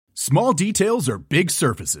Small details are big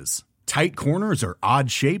surfaces. Tight corners are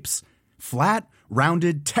odd shapes. Flat,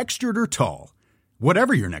 rounded, textured, or tall.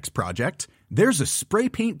 Whatever your next project, there's a spray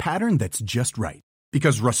paint pattern that's just right.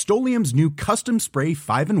 Because Rust-Oleum's new Custom Spray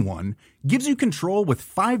 5-in-1 gives you control with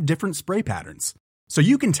 5 different spray patterns. So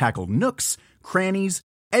you can tackle nooks, crannies,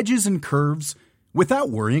 edges, and curves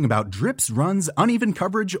without worrying about drips, runs, uneven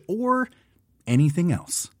coverage, or anything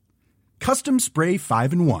else. Custom Spray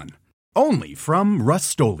 5-in-1. Only from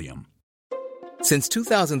Rust-Oleum. Since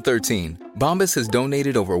 2013, Bombas has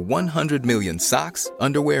donated over 100 million socks,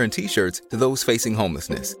 underwear, and T-shirts to those facing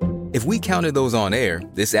homelessness. If we counted those on air,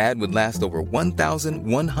 this ad would last over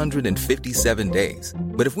 1,157 days.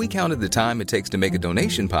 But if we counted the time it takes to make a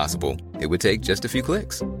donation possible, it would take just a few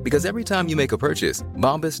clicks. Because every time you make a purchase,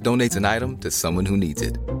 Bombas donates an item to someone who needs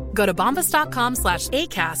it. Go to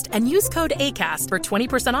bombas.com/ACAST and use code ACAST for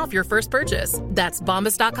 20% off your first purchase. That's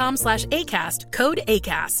bombas.com/ACAST, code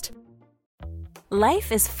ACAST.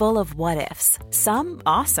 Life is full of what-ifs. Some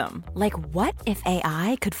awesome, like what if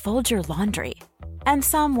AI could fold your laundry? And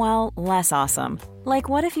some, well, less awesome, like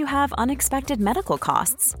what if you have unexpected medical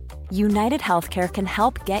costs? United Healthcare can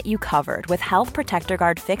help get you covered with Health Protector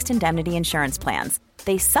Guard fixed indemnity insurance plans.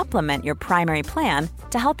 They supplement your primary plan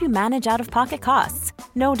to help you manage out-of-pocket costs.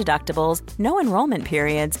 No deductibles, no enrollment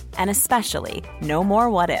periods, and especially no more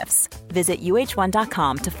what-ifs. Visit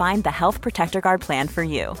uh1.com to find the Health Protector Guard plan for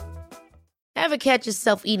you. Ever catch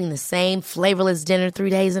yourself eating the same flavorless dinner 3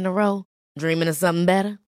 days in a row? Dreaming of something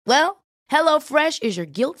better? Well, HelloFresh is your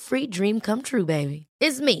guilt-free dream come true, baby.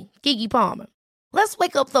 It's me, Keke Palmer. Let's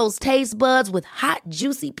wake up those taste buds with hot,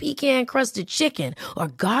 juicy pecan-crusted chicken or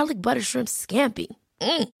garlic butter shrimp scampi.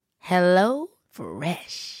 Hello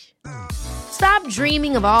Fresh. Stop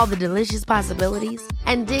dreaming of all the delicious possibilities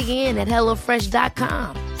and dig in at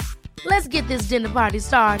HelloFresh.com. Let's get this dinner party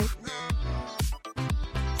started.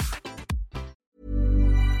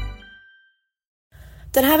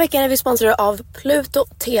 Den här veckan är vi sponsrade av Pluto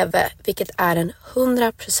TV, vilket är en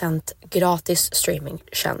 100% gratis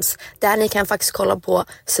streamingtjänst. Där ni kan faktiskt kolla på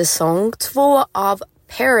säsong 2 av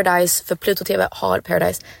Paradise, för Pluto TV har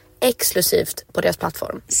Paradise exklusivt på deras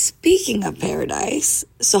plattform. Speaking of Paradise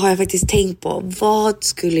så har jag faktiskt tänkt på vad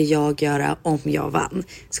skulle jag göra om jag vann?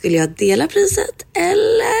 Skulle jag dela priset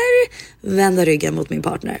eller vända ryggen mot min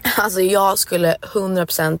partner? Alltså jag skulle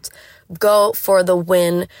 100% go for the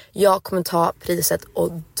win. Jag kommer ta priset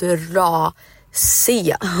och dra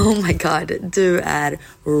Sia. Oh my god, du är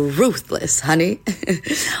ruthless, honey.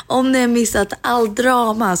 Om ni har missat all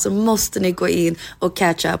drama så måste ni gå in och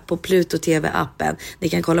catch up på Pluto TV-appen. Ni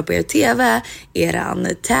kan kolla på er TV, eran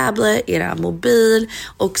tablet, eran mobil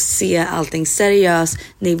och se allting seriöst.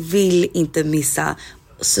 Ni vill inte missa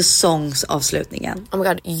säsongsavslutningen. Oh my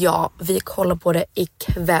god, ja, vi kollar på det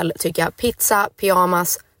ikväll tycker jag. Pizza,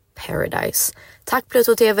 pyjamas, Paradise. Tack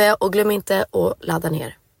Pluto TV och glöm inte att ladda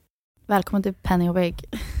ner. Välkommen till Penny och Peg.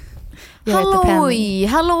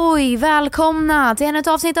 Halloj, välkomna till ett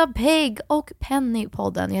avsnitt av Peg och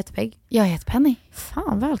Penny-podden. Jag heter Peg. Jag heter Penny.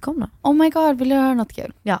 Fan, välkomna. Oh my god, vill du höra något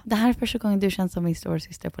kul? Ja. Det här är första gången du känns som min stora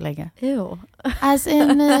syster på länge. Jo. As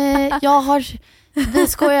in, vi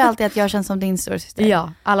skojar alltid att jag känns som din stora syster.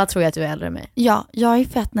 Ja, alla tror att du är äldre än mig. Ja, jag är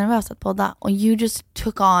fett nervös att podda. Och you just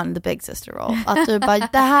took on the big sister role. Att du bara,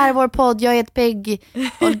 det här är vår podd, jag är ett Peg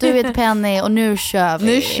och du är ett Penny och nu kör vi.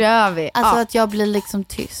 Nu kör vi. Alltså att jag blir liksom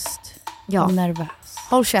tyst. Ja. Och nervös.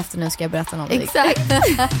 Håll käften, nu ska jag berätta någonting. Exakt.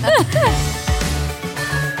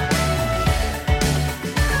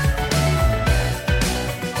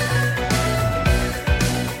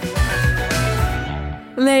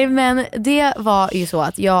 Nej, men det var ju så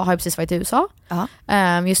att jag har precis varit i USA.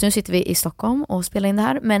 Just nu sitter vi i Stockholm och spelar in det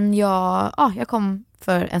här. Men jag kom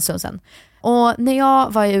för en stund sedan. Och när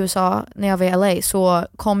jag var i USA, när jag var i LA, så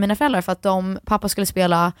kom mina föräldrar för att pappa skulle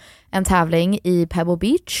spela en tävling i Pebble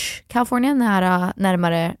Beach, Kalifornien,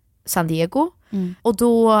 närmare San Diego. Och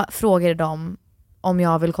då frågade de om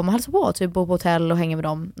jag vill komma och hälsa på, typ bo på hotell och hänga med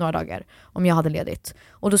dem några dagar, om jag hade ledigt.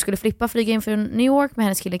 Och då skulle Flippa flyga in för New York med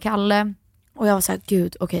hennes kille Kalle. Och jag var så här,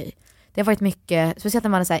 gud, okej. Det har varit mycket, speciellt när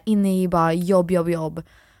man är så här inne i bara jobb.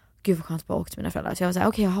 Gud vad skönt att bara åka till mina föräldrar. Så jag var så här,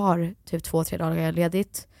 okej, jag har typ 2-3 dagar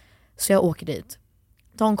ledigt. Så jag åker dit.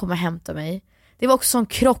 De kommer hämta mig. Det var också en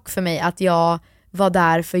krock för mig att jag var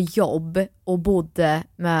där för jobb och bodde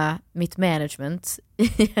med mitt management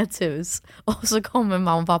i ett hus. Och så kommer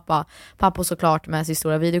mamma och pappa. Pappa såklart med sin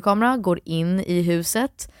stora videokamera går in i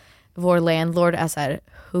huset. Vår landlord är så här,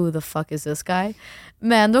 who the fuck is this guy?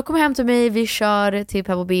 Men då kommer hem till mig, vi kör till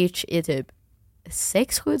Pebble Beach i typ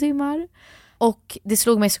 6-7 timmar. Och det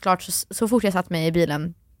slog mig såklart så fort jag satt mig i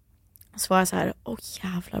bilen. Så var jag så här, åh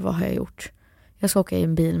jävlar, vad har jag gjort? Jag ska åka i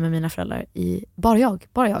en bil med mina föräldrar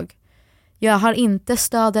bara jag. Jag har inte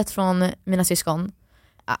stödet från mina syskon.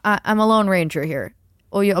 I'm a lone ranger here.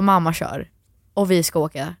 Och jag och mamma kör. Och vi ska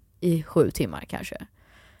åka i 7 timmar kanske.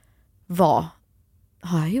 Vad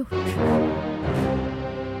har jag gjort?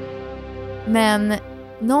 Men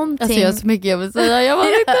någonting... Alltså jag har så mycket jag vill säga. Jag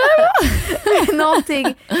var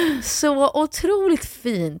någonting så otroligt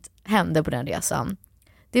fint hände på den resan.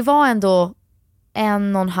 Det var ändå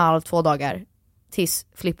 1,5-2 dagar tills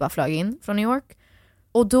Filippa flög in från New York.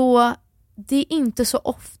 Och då, det är inte så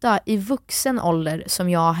ofta i vuxen ålder som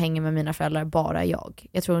jag hänger med mina föräldrar, bara jag.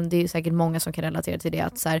 Jag tror det är säkert många som kan relatera till det.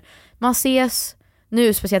 Att så här, man ses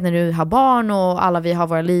nu, speciellt när du har barn och alla vi har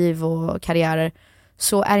våra liv och karriärer,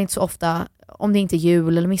 så är det inte så ofta, om det inte är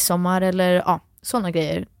jul eller midsommar eller sådana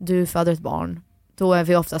grejer. Du föder ett barn, då är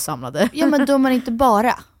vi ofta samlade. Ja, men då är man inte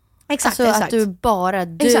bara. Exakt, alltså exakt. Att du bara,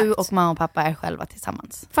 du exakt. och mamma och pappa är själva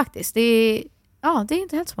tillsammans. Faktiskt, det är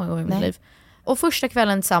inte helt så många gånger i mitt liv. Och första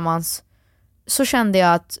kvällen tillsammans så kände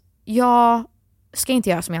jag att jag ska inte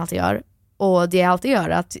göra som jag alltid gör. Och det jag alltid gör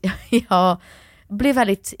är att jag blir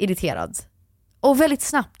väldigt irriterad. Och väldigt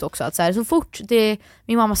snabbt också. Att så fort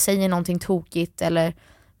min mamma säger någonting tokigt eller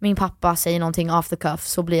min pappa säger någonting off the cuff,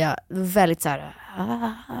 så blir jag väldigt så här.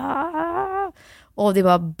 Och det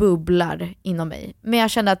bara bubblar inom mig. Men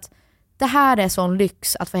jag kände att det här är sån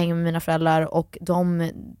lyx att få hänga med mina föräldrar, och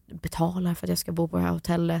de betalar för att jag ska bo på det här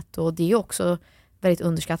hotellet. Och det är också väldigt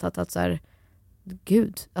underskattat att så här,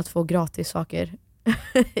 gud, att få gratis saker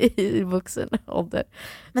i vuxen ålder.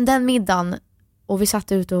 Men den middagen, och vi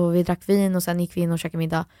satt ut och vi drack vin och sen gick vi in och käkade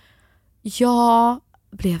middag. Jag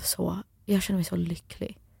kände mig så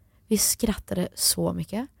lycklig. Vi skrattade så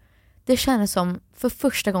mycket. Det kändes som för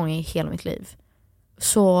första gången i hela mitt liv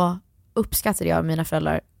så uppskattade jag mina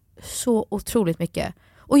föräldrar så otroligt mycket.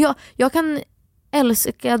 Och jag kan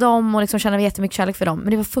älska dem och liksom känna jättemycket kärlek för dem.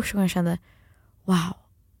 Men det var första gången jag kände, wow,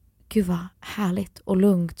 gud vad härligt och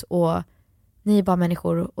lugnt. Och ni är bara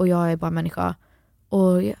människor och jag är bara människa.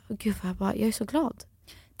 Och gud vad jag är så glad.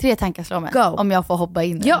 3 tankar slår mig. Go. Om jag får hoppa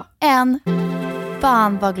in. Ja.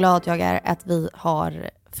 Fan vad glad jag är att vi har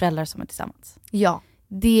föräldrar som är tillsammans. Ja.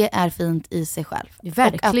 Det är fint i sig själv.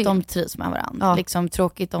 Verkligen. Och att de trivs med varandra. Ja. Liksom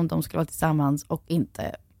tråkigt om de skulle vara tillsammans och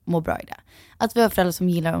inte må bra i det. Att vi har föräldrar som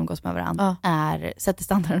gillar att umgås med varandra sätter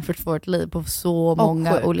standarden för vårt liv på så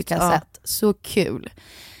många olika sätt. Så kul.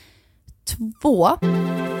 2.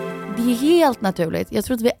 Det är helt naturligt. Jag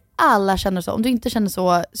tror att vi alla känner så. Om du inte känner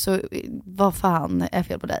så vad fan är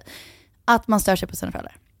fel på dig? Att man stör sig på sina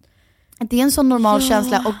föräldrar. Det är en sån normal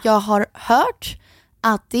känsla, och jag har hört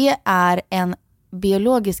att det är en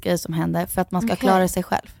biologisk grej som händer för att man ska klara sig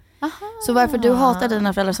själv. Aha. Så varför du hatar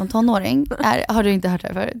dina föräldrar som tonåring har du inte hört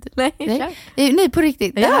det förut? Nej, på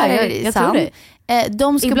riktigt. Det här är sant.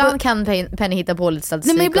 Ibland kan Penny hitta på lite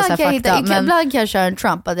statistik. Nej, men ibland kan jag köra en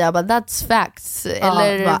Trump och jag bara, that's facts.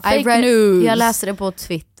 Eller fake news. Jag läser det på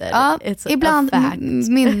Twitter. Ja, ibland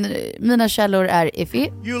mina källor är iffy.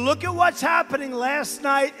 You look at what's happening last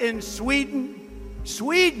night in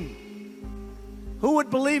Sweden. Who would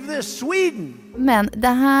believe this? Sweden. Men det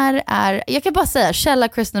här är, jag kan bara säga, källa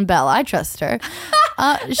Kristen Bell, I trust her.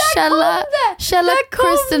 Källa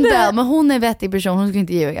Kristen Bell, men hon är en vettig person, hon skulle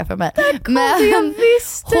inte ljuga för mig. Jag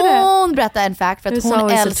visste hon berättar en fact för att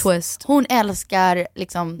hon älskar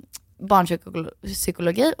liksom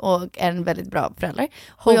barnpsykologi och är en väldigt bra förälder.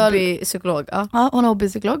 Hobbypsykolog. Ja, hon är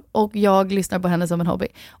hobbypsykolog och jag lyssnar på henne som en hobby.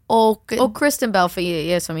 Och Kristen Bell, för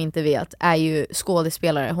er som inte vet, är ju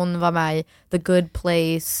skådespelare. Hon var med i The Good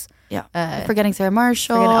Place. Ja. Forgetting Sarah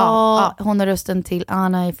Marshall. Hon är rösten till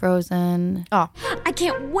Anna i Frozen. Ja. I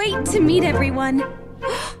can't wait to meet everyone.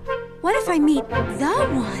 What if I meet the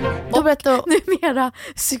one? Då berättar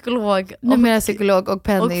numera psykolog och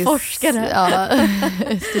Pennys och forskare.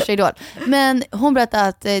 Största idol. Men hon berättar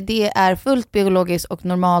att det är fullt biologiskt och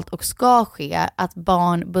normalt och ska ske att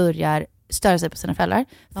barn börjar störa sig på sina föräldrar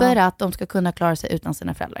för att de ska kunna klara sig utan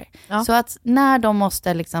sina föräldrar. Så att när de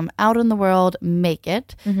måste liksom out in the world make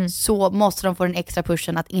it, så måste de få den extra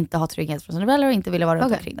pushen att inte ha trygghet från sina föräldrar och inte vilja vara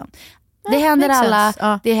runt omkring dem. Det händer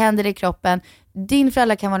alla, det händer i kroppen. Din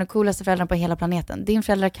förälder kan vara den coolaste föräldern på hela planeten. Din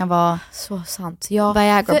förälder kan vara så sant.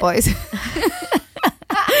 Viagra Boys.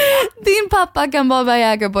 Din pappa kan vara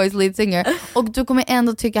Viagra Boys lead singer och du kommer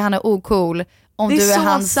ändå tycka han är ocool om du är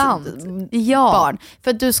hans barn.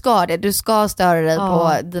 För du ska störa dig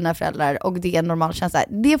på dina föräldrar och det är en normal känsla.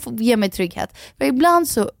 Det ger mig trygghet. För ibland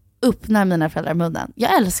så öppnar mina föräldrar munnen.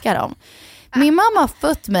 Jag älskar dem. Min mamma har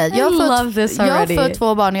fött mig. Jag har fött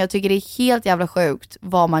 2 barn och jag tycker det är helt jävla sjukt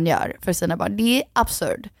vad man gör för sina barn. Det är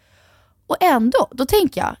absurd. Och ändå, då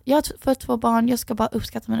tänker jag har fått 2 barn, jag ska bara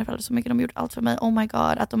uppskatta mina föräldrar så mycket, de har gjort allt för mig. Oh my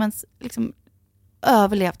god, att de ens liksom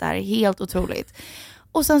överlevt det här är helt otroligt.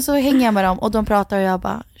 Och sen så hänger jag med dem och de pratar och jag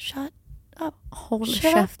bara, shut up. Håll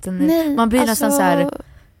käften nu. Nej, Man blir nästan så här,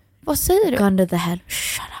 vad säger du? gun to the head.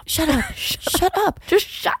 Shut up.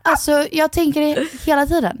 Alltså jag tänker det hela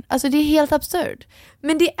tiden. Alltså det är helt absurd.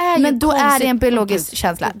 Men det är ju Men då konstigt. är det en biologisk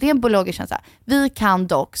känsla. Det är en biologisk känsla. Vi kan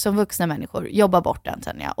dock som vuxna människor jobba bort den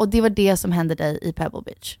sen. Och det var det som hände dig i Pebble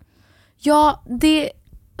Beach. Ja, det...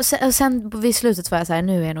 Sen vid slutet var jag så här,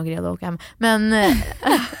 nu är jag nog redo att åka hem. Men...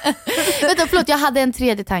 Vänta, förlåt, jag hade en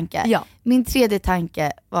tredje tanke. Ja. Min tredje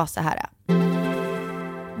tanke var så här.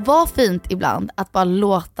 Var fint ibland att bara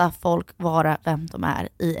låta folk vara vem de är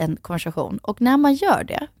i en konversation. Och när man gör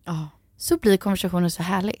det så blir konversationen så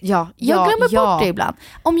härlig. Jag glömmer bort det ibland.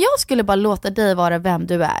 Om jag skulle bara låta dig vara vem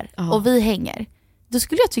du är och vi hänger, då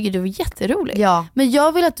skulle jag tycka du var jätterolig. Ja. Men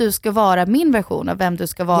jag vill att du ska vara min version av vem du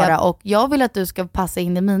ska vara och jag vill att du ska passa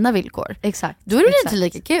in i mina villkor. Exakt. Då är det inte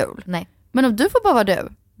lika kul. Nej. Men om du får bara vara du,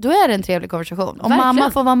 då är det en trevlig konversation. Om Verkligen.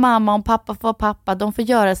 mamma får vara mamma, om pappa får vara pappa, de får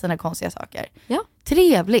göra sina konstiga saker. Ja.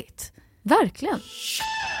 Trevligt. Verkligen.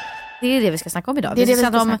 Det är det vi ska snacka om idag. Det är vi det ska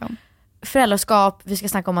vi ska snacka snacka om. Föräldraskap, vi ska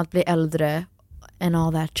snacka om att bli äldre and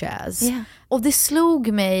all that jazz. Yeah. Och det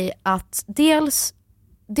slog mig att dels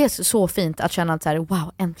det är så fint att känna att så här,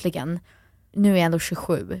 wow, äntligen, nu är jag ändå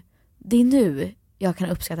 27. Det är nu jag kan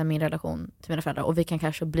uppskatta min relation till mina föräldrar och vi kan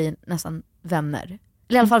kanske bli nästan vänner.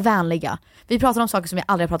 Eller i alla fall vänliga. Vi pratar om saker som vi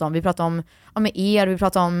aldrig har pratat om. Vi pratar om med er, vi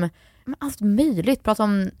pratar om allt möjligt. Vi pratar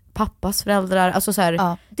om pappas föräldrar. Alltså så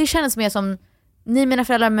här, det känns mer som ni är mina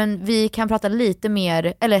föräldrar, men vi kan prata lite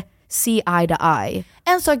mer, eller see eye to eye.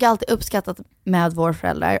 En sak jag alltid uppskattat med våra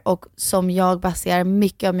föräldrar och som jag baserar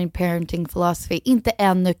mycket av min parenting philosophy, inte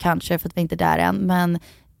ännu kanske för att vi inte är där än, men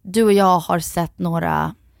du och jag har sett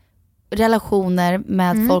några relationer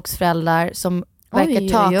med folks föräldrar som verkar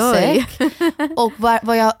toxic. Och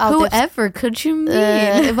vad jag alltid Whoever could you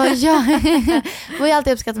mean? vad jag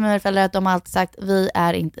alltid uppskattat med mina föräldrar är att de har alltid sagt, vi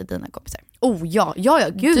är inte dina kompisar. Oh ja,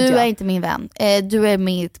 gud du ja. är inte min vän, du är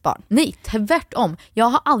mitt barn. Nej, tvärtom. Jag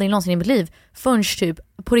har aldrig någonsin i mitt liv förrän typ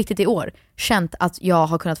på riktigt i år känt att jag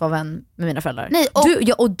har kunnat vara vän med mina föräldrar. Nej,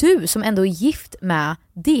 och du som ändå är gift med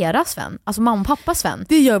deras vän, alltså mamma och pappas vän.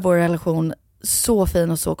 Det gör vår relation så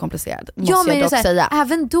fin och så komplicerad, måste jag dock säga.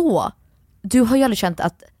 Även då, du har ju aldrig känt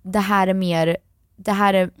att de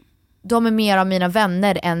är mer av mina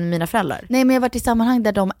vänner än mina föräldrar. Nej, men jag har varit i sammanhang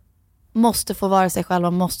där de måste få vara sig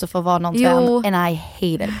själva, måste få vara någon vän, and I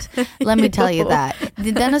hate it. Let me tell you that.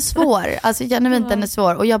 Den är svår, alltså genuint den är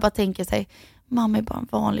svår. Och jag bara tänker sig, mamma är bara en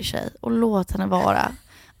vanlig tjej och låt henne vara.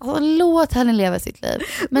 Alltså, låt henne leva sitt liv.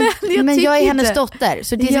 Men jag är hennes dotter,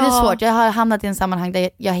 så det är svårt. Jag har hamnat i en sammanhang där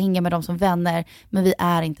jag hänger med dem som vänner, men vi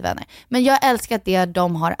är inte vänner. Men jag älskar att det,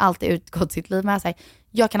 de har alltid utgått sitt liv med sig.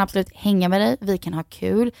 Jag kan absolut hänga med dig, vi kan ha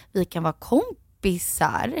kul, vi kan vara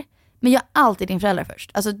kompisar. Men jag är alltid din förälder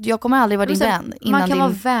först. Alltså jag kommer aldrig vara din vän innan. Man kan vara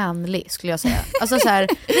vänlig, skulle jag säga. Alltså så här,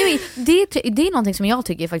 det är någonting som jag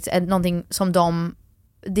tycker faktiskt är någonting som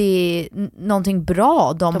det är någonting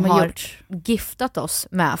bra de har gjort. Giftat oss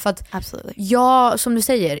med. För att jag, som du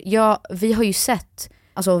säger, vi har ju sett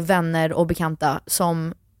alltså vänner och bekanta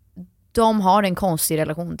som de har en konstig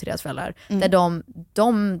relation till deras föräldrar. Där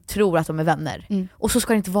de tror att de är vänner. Och så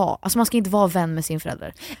ska det inte vara. Alltså man ska inte vara vän med sin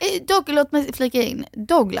förälder. Låt mig flika in.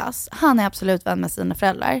 Douglas, han är absolut vän med sina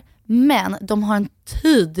föräldrar. Men de har en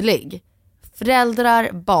tydlig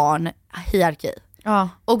föräldrar-barn-hierarki. Ja.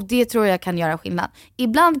 Och det tror jag kan göra skillnad.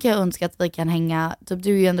 Ibland kan jag önska att vi kan hänga, typ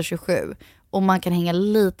du är ju ändå 27, och man kan hänga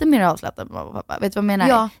lite mer avslappnat med mamma och pappa. Vet du vad jag menar?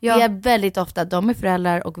 Ja. Det är väldigt ofta att de är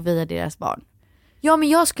föräldrar och vi är deras barn. Ja, men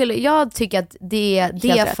jag tycker att det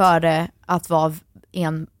är före att vara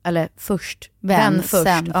först vän först.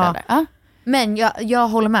 Ja. Men jag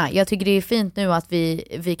håller med. Jag tycker det är fint nu att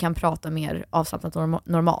vi kan prata mer avslappnat och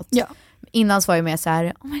normalt. Ja. Innan var jag mer så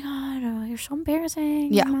här, oh my god, you're so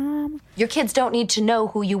embarrassing, mom. Your kids don't need to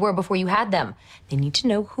know who you were before you had them. They need to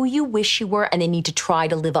know who you wish you were, and they need to try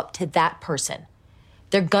to live up to that person.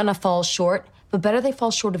 They're gonna fall short, but better they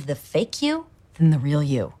fall short of the fake you than the real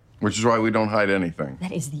you. Which is why we don't hide anything.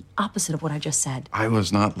 That is the opposite of what I just said. I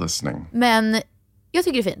was not listening. Men jag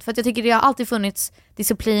tycker det är fint, för att jag tycker det har alltid funnits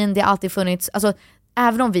disciplin, det har alltid funnits, alltså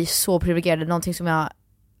även om vi är så privilegierade, någonting som jag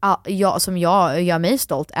gör mig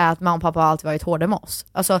stolt är att mamma och pappa har alltid varit hårda med oss.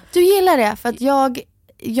 Alltså, du gillar det, för att jag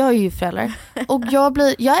är ju förälder och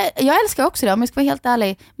jag älskar också det, om jag ska vara helt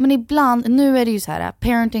ärlig. Men ibland, nu är det ju så här,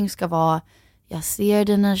 parenting ska vara, jag ser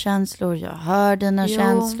dina känslor, jag hör dina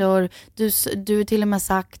känslor. Du till och med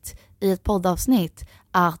sagt i ett poddavsnitt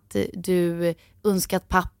att du önskar att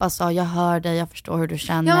pappa sa, jag hör dig, jag förstår hur du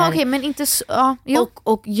känner. Ja, okej, men inte så... Ja,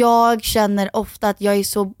 och jag känner ofta att jag är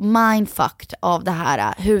så mindfucked av det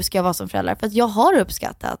här. Hur ska jag vara som förälder? För att jag har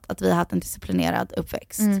uppskattat att vi har haft en disciplinerad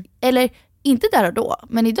uppväxt. Eller inte där och då,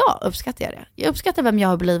 men idag uppskattar jag det. Jag uppskattar vem jag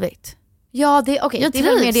har blivit. Ja, det okej. Jag det är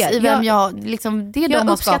väl med det. I vem jag liksom, det jag de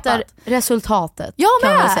har skapat. uppskattar resultatet.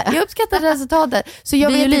 Jag uppskattar resultatet. Så jag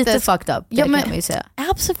vi är vet ju lite inte, fucked up, det kan man ju säga.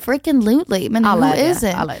 Absolutely. Men alla who är det.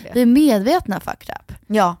 isn't? Alla är det. Vi är medvetna fucked up.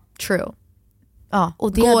 Ja, true. Ja,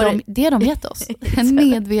 och det de gett oss. En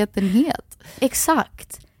medvetenhet.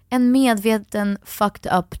 Exakt. En medveten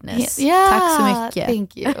fucked upness. Yeah, tack så mycket.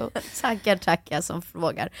 Thank you. tackar som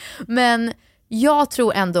frågar. Men jag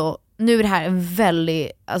tror ändå, nu är det här en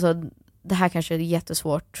väldigt, alltså det här kanske är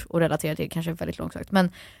jättesvårt att relatera till, kanske är väldigt långsökt,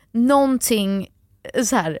 men någonting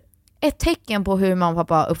så här, ett tecken på hur mamma och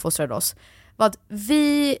pappa uppfostrade oss var att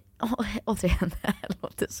vi, återigen, det här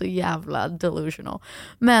låter så jävla delusional,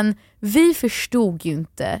 men vi förstod ju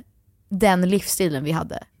inte den livsstilen vi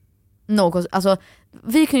hade. Alltså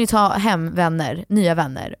vi kunde ju ta hem vänner, nya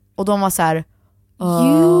vänner, och de var så här: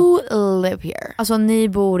 you live here. Alltså ni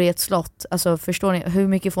bor i ett slott, alltså förstår ni, hur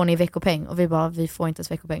mycket får ni i veckopeng? Och vi bara, vi får inte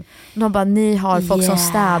ens veckopeng. De bara, ni har folk som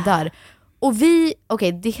städar. Och vi,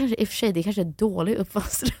 okej, det kanske i och för sig, det kanske är dålig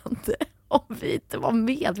uppfostran om vi inte var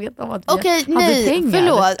medvetna om att vi hade pengar.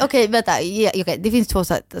 Förlåt. Okej, vänta. Okej, det finns två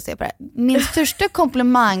sätt att se på det. Min största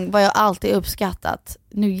komplimang var jag alltid uppskattat.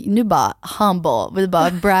 Nu bara humble, vi bara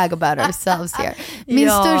brag about ourselves here. Min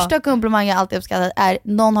största komplimang jag alltid uppskattat är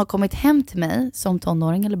någon har kommit hem till mig som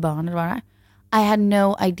tonåring eller barn eller vad det är. I had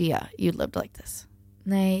no idea you lived like this.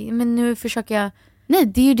 Nej, men nu försöker jag... Nej,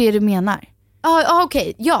 det är ju det du menar.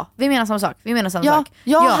 Okej. Ja, vi menar samma sak.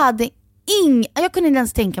 Jag kunde inte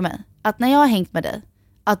ens tänka mig att när jag har hängt med dig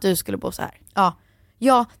att du skulle bo så här.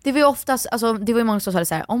 Ja, det var ju oftast, alltså det var ju många som sa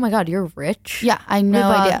så här: oh my god, you're rich. Yeah, I know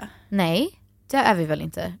bara, idea. Nej, det är vi väl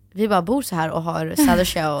inte. Vi bara bor så här och har Southern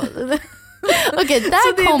show. Okej,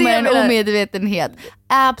 där kommer en omedvetenhet.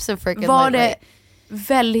 Absolutely. Var det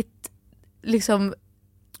väldigt liksom...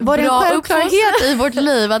 Var det en självklarhet i vårt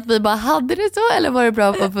liv att vi bara hade det så, eller var det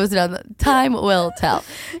bra på uppfostran? Time will tell.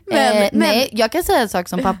 Men nej, jag kan säga en sak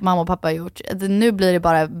som mamma och pappa har gjort. Nu blir det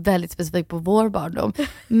bara väldigt specifikt på vår barndom.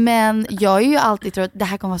 Men jag är ju alltid trott att det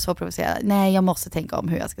här kommer vara så provocerande. Nej, jag måste tänka om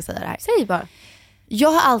hur jag ska säga det här. Säg bara.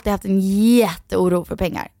 Jag har alltid haft en jätteoro för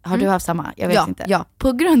pengar. Har du haft samma? Jag vet inte. Ja.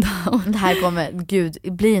 På grund av... Det här kommer, gud,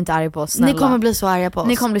 bli inte arg på oss, snälla. Ni kommer bli så arga på oss.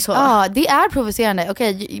 Ni kommer bli så... Ja, det är provocerande.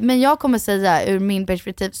 Okej, men jag kommer säga ur min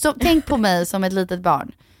perspektiv. Så tänk på mig som ett litet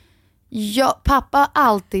barn. Pappa har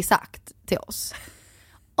alltid sagt till oss: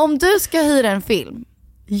 om du ska hyra en film,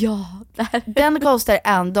 den kostar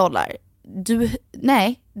 $1.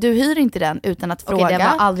 Du hyr inte den utan att fråga. Okej, det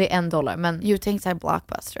var aldrig $1, men you think såhär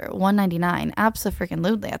Blockbuster, $1.99.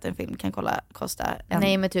 Absolutely att en film kan kosta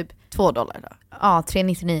nej, men typ $2 då. Ja,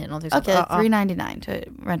 $3.99 någonting sånt. Okej, $3.99 to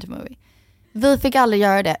rent a movie. Vi fick aldrig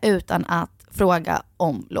göra det utan att fråga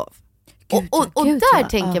om lov. Och där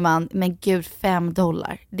tänker man, men gud,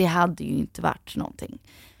 $5, det hade ju inte varit någonting.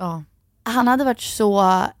 Han hade varit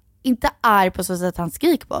så, inte arg på så sätt att han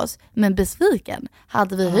skrik på oss, men besviken.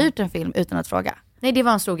 Hade vi hyrt en film utan att fråga? Nej, det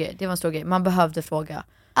var en stor grej. Man behövde fråga.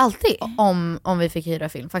 Alltid. Om vi fick hyra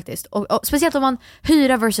film faktiskt. Och speciellt om man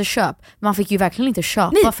hyra versus köp. Man fick ju verkligen inte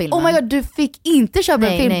köpa filmen. Oh my god, du fick inte köpa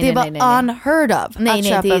en film. Det var unheard of att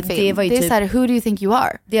köpa en film. Det var ju det är typ, såhär, who do you think you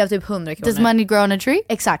are? Det är typ 100 kronor. Does money grow on a tree?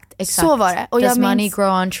 Exakt. Så var det. Och Does money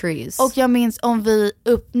grow on trees? Och jag minns om vi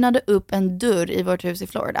öppnade upp en dörr i vårt hus i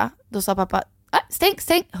Florida. Då sa pappa, stäng,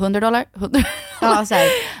 $100. Ja, så här.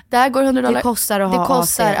 Där går $100. Det kostar att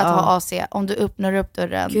ha AC. Om du öppnar upp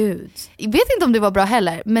dörren. Gud. Jag vet inte om det var bra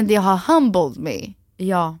heller, men det har humbled me.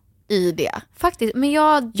 Ja. I det. Faktiskt, men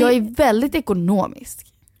jag är väldigt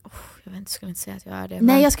ekonomisk. Jag skulle inte säga att jag är det.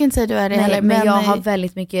 Nej, jag skulle inte säga att du är det heller. Men jag har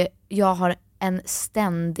väldigt mycket, jag har en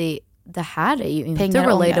ständig, det här är ju inte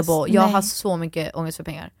relatable. Jag har så mycket ångest för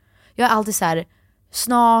pengar. Jag är alltid så här: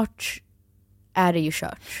 snart är det ju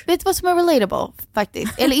kört. Vet du vad som är relatable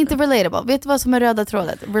faktiskt? Eller inte relatable. Vet du vad som är röda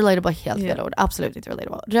trådet? Relatable, helt fel ord. Absolut inte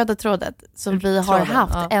relatable. Röda trådet som vi har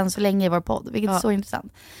haft än så länge i vår podd. Vilket är så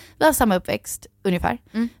intressant. Vi har samma uppväxt ungefär.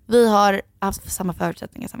 Vi har haft samma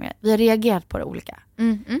förutsättningar som er. Vi har reagerat på det olika.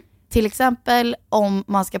 Till exempel om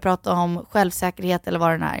man ska prata om självsäkerhet eller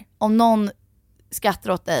vad den är. Om någon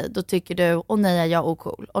skrattar åt dig, då tycker du, och nej, är jag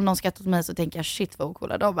ocool. Om någon skrattar åt mig så tänker jag, shit vad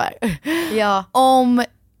ocoola de är. Ja. Om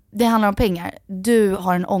det handlar om pengar, du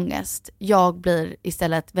har en ångest, jag blir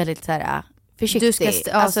istället väldigt så här försiktig. Du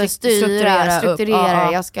ska alltså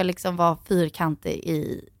strukturera. Jag ska liksom vara fyrkantig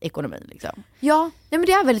i ekonomin liksom. Ja, nej, men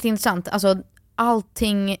det är väldigt intressant. Alltså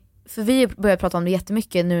allting för vi börjar prata om det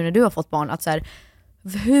jättemycket nu när du har fått barn, att så här,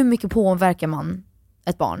 hur mycket påverkar man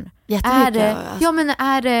ett barn?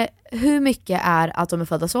 Är det hur mycket är att de är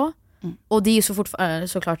födda så? Och det är ju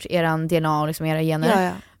såklart eran DNA och liksom era gener.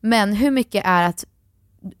 Ja. Men hur mycket är att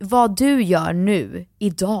vad du gör nu,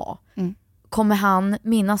 idag, kommer han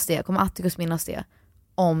minnas det? Kommer Atticus minnas det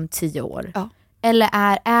om 10 år? Ja. Eller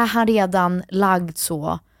är han redan lagd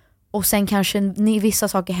så? Och sen kanske vissa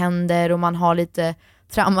saker händer och man har lite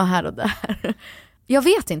trauma här och där. Jag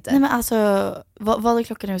vet inte. Nej men alltså, vad är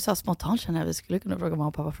klockan i USA? Spontant känner jag vi skulle kunna fråga mamma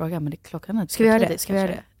och pappa fråga, men det klockan är inte. Ska vi göra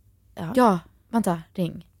det? Ja, vänta,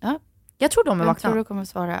 ring. Ja. Jag tror de är vakna. Jag tror du kommer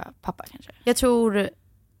svara pappa kanske. Jag tror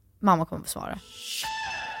mamma kommer svara.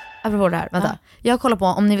 Apropå det här, vänta. Jag kollar på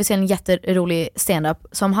om ni vill se en jätterolig stand-up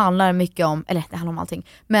som handlar mycket om, eller det handlar om allting,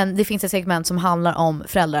 men det finns ett segment som handlar om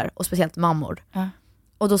föräldrar och speciellt mammor.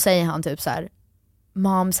 Och då säger han typ så här: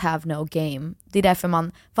 moms have no game. Det är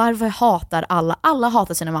därför varför hatar alla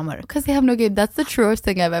hatar sina mammor. Because they have no game, that's the truest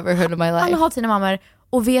thing I've ever heard in my life. Alla hatar sina mammor,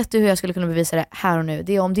 och vet du hur jag skulle kunna bevisa det här och nu?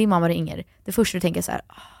 Det är om din mamma ringer. Det första du tänker så här: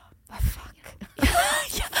 vad fan.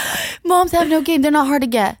 Moms have no game, they're not hard to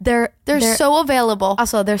get. They're so available.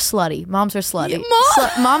 Alltså they're slutty. Moms are slutty.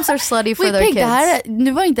 Moms are slutty for their kids.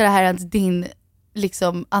 Nu var inte det här ens din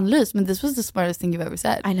liksom analys, men this was the smartest thing you've ever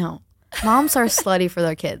said. I know. Moms are slutty for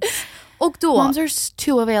their kids. Och då, moms are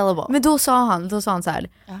too available. Men då sa han så här: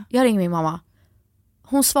 jag ringer min mamma.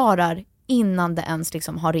 Hon svarar innan det ens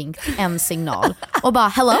liksom har ringt en signal. Och bara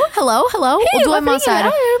hello. Hey, och då är man så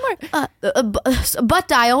här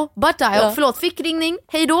butt dial. Förlåt, fick ringning.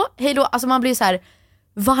 Hej då. Alltså man blir så här: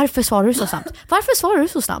 varför svarar du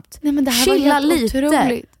så snabbt? Nej, men det här chilla var lite.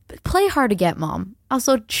 Otroligt. Play hard to get, mom.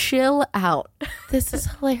 Alltså chill out. This is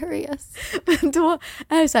hilarious. Då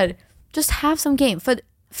är det så här: just have some game.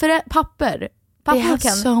 För papper they have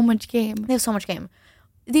so much game. They have so much game.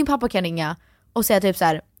 Din pappa kan ringa och säga typ så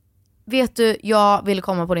här: vet du, jag ville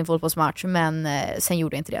komma på din fotbollsmatch, men sen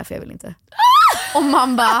gjorde jag inte det för jag vill inte. Och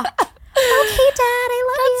man bara okay dad, I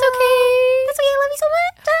love you. That's okay, I love you so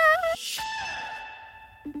much.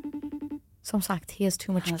 Som sagt, he has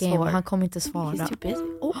too much game och han kommer inte svara. He's too busy.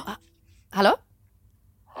 Hallå?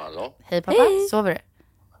 Hej pappa, sover du?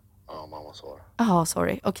 Ja, mamma sover. Jaha,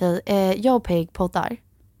 sorry. Okej, jag och Peg poddar.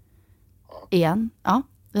 Igen. Ja,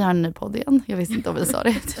 vi har en ny podd igen. Jag visste inte om vi sa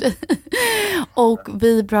det till dig. Och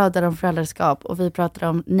vi pratade om föräldraskap och vi pratade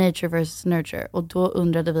om nature versus nurture. Och då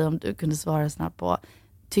undrade vi om du kunde svara snabbt på: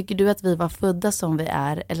 tycker du att vi var födda som vi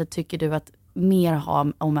är, eller tycker du att mer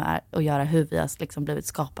har om att göra hur vi har liksom blivit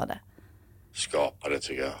skapade? Skapade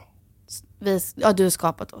tycker jag. Du har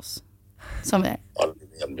skapat oss som vi är. Ja,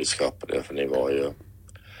 ni blir skapade, för ni var ju,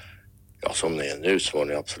 ja, som ni är nu så var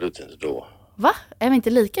ni absolut inte då. Va? Är vi inte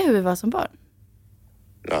lika hur vi var som barn?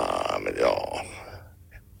 Nej, men ja,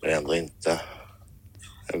 men ändå inte.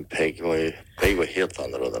 En Peg var helt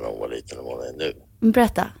annorlunda när hon var liten än vad hon är nu.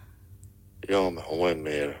 Berätta. Ja, men hon var ju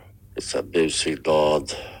mer så här busig,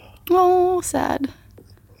 glad. Sad.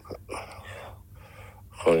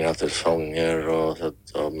 Sjöng alltid sånger och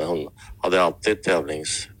så, men hon hade alltid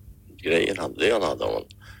tävlingsgrejer. Hade hon.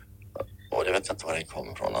 Och jag vet inte var det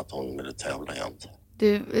kom ifrån att hon ville tävla jämt.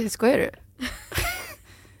 Du, skojar du?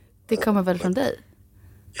 Det kommer väl från dig?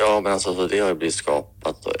 Ja, men alltså det har ju blivit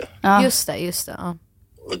skapat då. Ja. Just det. Ja.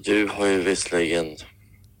 Och du har ju visserligen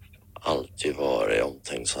alltid varit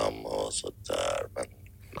omtänksam och sådär, men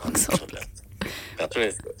också lätt. Jag tror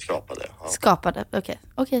ni skapade. Ja. Skapade,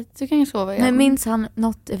 okej, du kan ju sova igen. Men minns han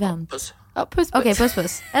något event? Puss. Ja, puss. Okej,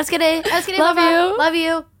 puss. Älskar dig Love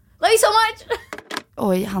you. Love you so much.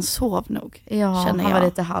 Oj, han sov nog. Ja, känner han jag. var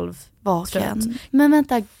lite halvvaken. Men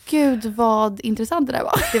vänta, gud vad intressant det där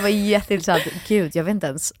var. Det var jätteintressant. Gud, jag vet inte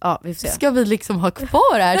ens. Ja, vi får se. Ska vi liksom ha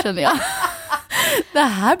kvar det här, känner jag? Det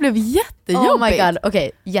här blev jättejobbigt. Oh my god,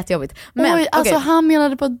 okej, jättejobbigt. Men, oj, alltså han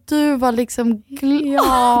menade på att du var liksom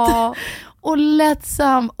glad och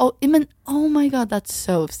lättsam. Men oh my god, that's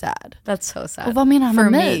so sad. That's so sad. Och vad menar han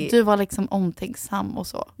med mig? Me. Du var liksom omtänksam och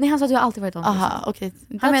så. Nej, han sa att jag alltid varit omtänksam. Aha, okay.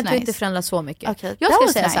 Han menar att du inte förändras så mycket. Okay. Jag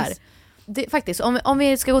skulle säga så här. Faktiskt, om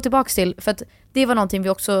vi ska gå tillbaka till, för att det var någonting vi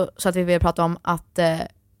också så att vi ville prata om, att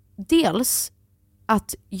dels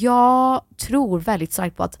att jag tror väldigt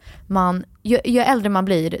starkt på att ju äldre man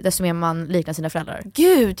blir, desto mer man liknar sina föräldrar.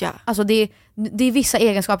 Gud ja. Alltså det är vissa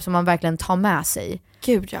egenskaper som man verkligen tar med sig.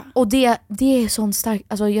 Gud ja. Och det är sån stark,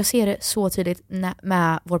 alltså jag ser det så tydligt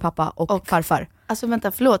med vår pappa och farfar. Alltså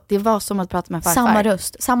vänta, förlåt, det var som att prata med farfar. Samma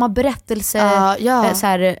röst, samma berättelse, så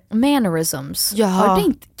här, mannerisms. Jag hörde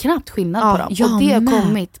inte knappt skillnad på dem. Och det har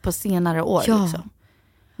kommit på senare år liksom.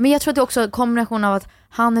 Men jag tror att det är också en kombination av att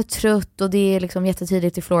han är trött och det är liksom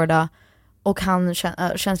jättetidigt i Florida. Och han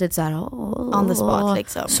känns lite så här on the spot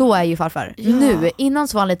liksom. Så är ju farfar. Ja. Nu, innan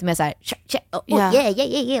så var han lite mer så här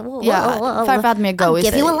farfar hade mer go i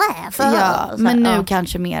sig. Ja, men nu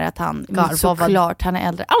kanske mer att han såklart han är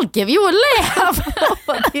äldre. I'll give you a laugh.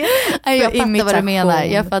 Jag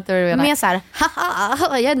fattar vad du menar. Mer så här,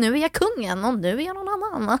 haha, nu är jag kungen och nu är jag någon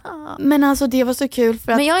annan. Men alltså det var så kul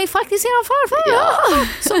för att... Men jag är faktiskt eran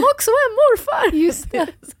farfar som också är morfar. Just det.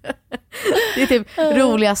 Det är typ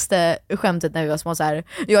roligaste skämtet när vi var små så här.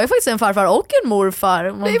 Jag är faktiskt en farfar och en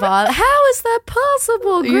morfar. Man bara, how is that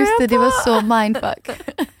possible, grandpa? Just det var så mindfuck.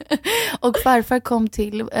 Och farfar kom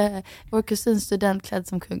till vår kusins studentklädd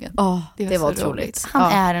som kungen. Det var otroligt.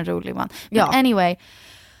 Han är en rolig man. Men anyway.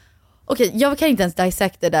 Okej, jag kan inte ens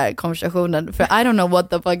dissect den där konversationen för I don't know what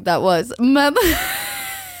the fuck that was. Men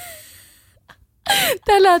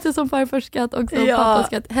det lät det som farfars skratt och som pappas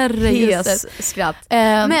skratt. Herregud. Skratt.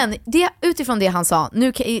 Men det, utifrån det han sa,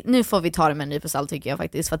 nu får vi ta det med en nypa salt tycker jag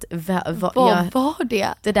faktiskt. För att, vad var det?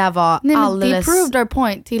 Det där var alldeles... Det proved our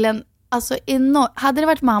point till en, alltså enorm... Hade det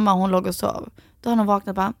varit mamma och hon låg och sov, då har hon vaknat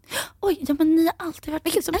och bara, oj, ja, men ni har alltid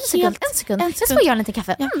varit liksom en sekund. Jag ska göra lite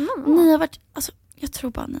kaffe. Ja, ni har varit, alltså jag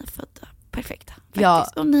tror bara ni är födda perfekta. Faktiskt. Ja,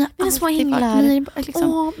 och ni har små änglar.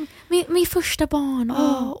 Liksom, min första barn.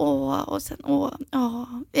 Och sen,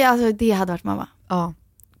 alltså det hade varit mamma.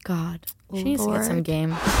 God. She needs to get some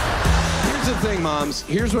game. Here's the thing, moms.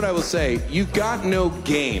 Here's what I will say. You got no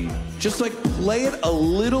game. Just like play it a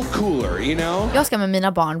little cooler, you know? Jag ska med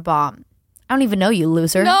mina barn bara, I don't even know you,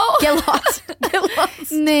 loser. No. Get lost.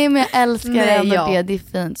 Nej, men jag älskar det. Det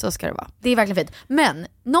är fint, så ska det vara. Det är verkligen fint. Men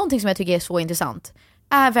någonting som jag tycker är så intressant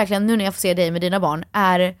är verkligen, nu när jag får se dig med dina barn,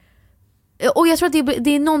 är, och jag tror att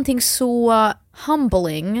det är någonting så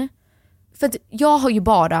humbling. För att jag har ju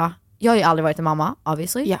aldrig varit en mamma,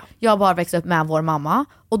 obviously. Yeah. Jag har bara växt upp med vår mamma.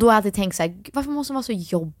 Och då har jag alltid tänkt så här, varför måste hon vara så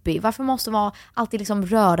jobbig? Varför måste hon alltid liksom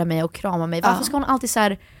röra mig och krama mig? Varför ska hon alltid så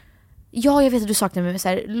här, jag vet att du saknar mig, men så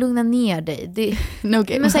här, lugna ner dig. No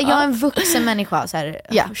game. Men så här, jag är en vuxen människa, så här,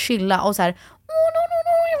 chilla och så här, jag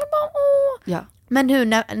vill bara, Ja. Men nu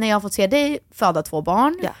när jag har fått se dig föda 2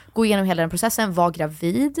 barn, gå igenom hela den processen, vara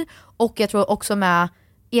gravid, och jag tror också med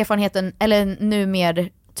erfarenheten, eller nu mer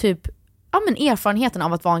typ, men erfarenheten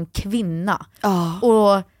av att vara en kvinna.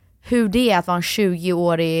 Och hur det är att vara en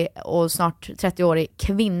 20-årig och snart 30-årig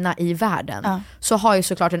kvinna i världen, så har ju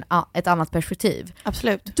såklart ett annat perspektiv.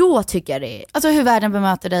 Absolut. Då tycker jag det. Alltså hur världen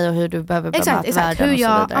bemöter dig och hur du behöver bemöta världen. Hur och så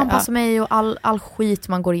vidare. jag anpassar mig och all skit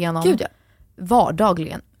man går igenom. Gud, ja.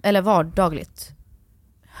 Vardagligt.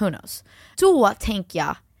 Who knows? Då tänker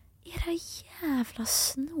jag, era jävla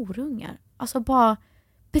snorungar. Alltså bara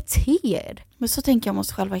bete er. Men så tänker jag om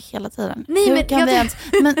oss själva hela tiden. Nej,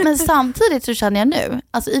 men samtidigt så känner jag nu,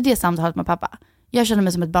 alltså i det samtalet med pappa, jag känner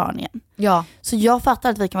mig som ett barn igen. Ja. Så jag fattar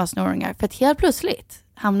att vi kan vara snorungar, för att helt plötsligt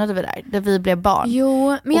hamnade vi där vi blev barn.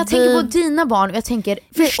 Jo, men jag tänker på dina barn och jag tänker,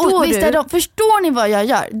 förstår ni vad jag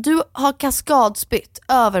gör? Du har kaskadspytt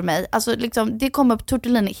över mig. Alltså liksom, det kom upp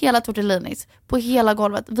hela tortellinis på hela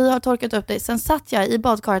golvet. Vi har torkat upp dig. Sen satt jag i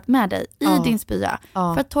badkaret med dig i din spya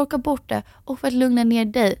för att torka bort det och för att lugna ner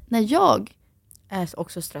dig när jag är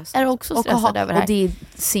också stressad över det här. Och det är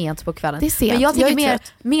sent på kvällen. Det är sent. Men jag tänker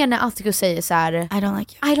mer när Attikus säger så här, I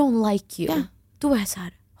don't like you. Yeah. Då är jag så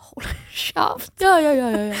här, håll käft. Ja. Det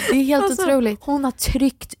är helt otroligt. Hon har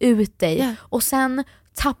tryckt ut dig och sen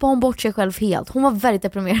tappade hon bort sig själv helt. Hon var väldigt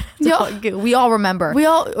deprimerad. Ja. We all remember.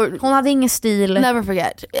 Hon hade ingen stil. Never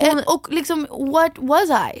forget. Och liksom, what was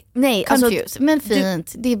I? Nej, confused. Alltså, men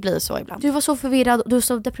fint, det blir så ibland. Du var så förvirrad, du var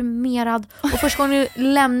så deprimerad. Och först gången du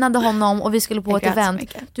lämnade honom och vi skulle på ett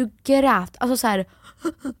event, du grät. Alltså så här,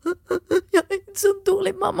 jag är så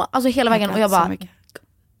dålig mamma. Alltså hela vägen. Och jag bara,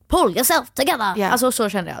 pull yourself together. Yeah. Alltså så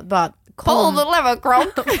kände jag. Bara, pull the lever,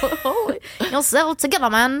 Gronk. Pull yourself together,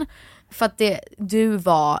 man. För att du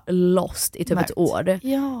var lost i typ ett år.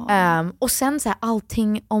 Ja. Och sen så här,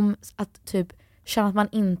 allting om att typ känna att man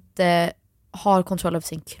inte har kontroll över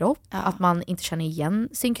sin kropp. Att man inte känner igen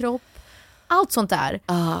sin kropp. Allt sånt där.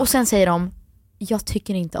 Och sen säger de, jag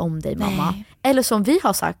tycker inte om dig, mamma. Eller som vi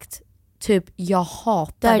har sagt, typ, jag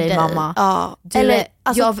hatar dig, mamma. Eller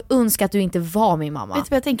alltså, jag önskar att du inte var min mamma. Vet du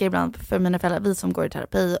vad jag tänker ibland för mina föräldrar, vi som går i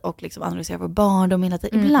terapi och liksom analyserar vår barndom hela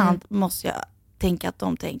tiden. Ibland måste jag tänka att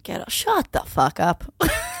de tänker, shut the fuck up.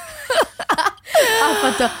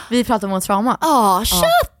 Vi pratar om trauma.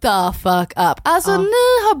 Shut the fuck up. Alltså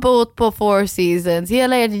ni har bott på Four Seasons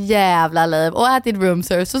hela ert jävla liv och ätit room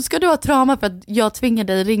service, så ska du ha trauma för att jag tvingar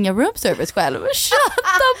dig ringa room service själv. Shut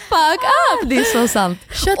the fuck up. Det är så sant.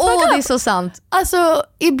 Det är så sant. Alltså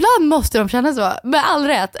ibland måste de känna så, med all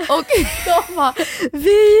rätt. Och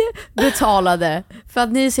vi betalade För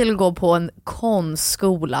att ni skulle gå på en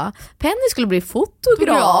konstskola. Penny skulle bli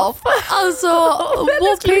fotograf. Alltså,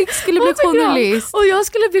 Wolfgang skulle bli journalist. Och jag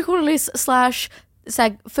skulle bli journalist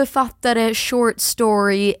 / författare, short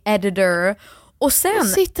story, editor. Och sen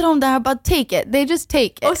sitter de där och bara take it. They just take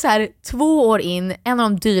it. Och så här 2 år in, en av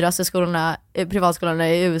de dyraste skolorna, privatskolorna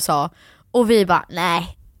i USA. Och vi bara,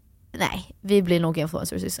 nej, vi blir nog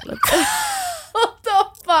influencers istället.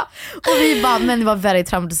 Och vi bara, men det var väldigt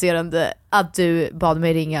traumatiserande att du bad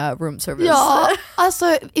mig ringa room service. Ja,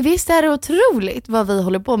 alltså visst är det otroligt vad vi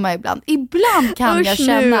håller på med ibland. Ibland kan jag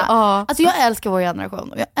känna, alltså jag älskar vår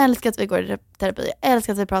generation och jag älskar att vi går i terapi, jag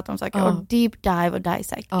älskar att vi pratar om saker och deep dive och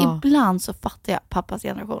dissect. Ibland så fattar jag pappas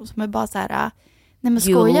generation som är bara så här, nej men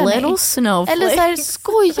skojar ni? Little snowflake. Eller så här,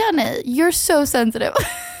 skojar ni? You're so sensitive.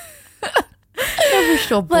 Jag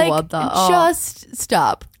förstår båda. Just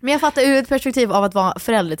stop. Men jag fattar ur ett perspektiv av att vara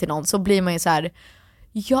förälder till någon så blir man ju så här,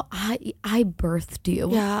 ja, I birthed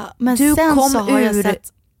you. Ja, men du sen kom så har jag ur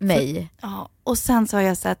sett mig. Ja, och sen så har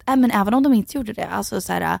jag sett, men även om de inte gjorde det, alltså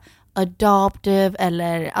så här adoptive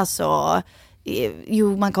eller alltså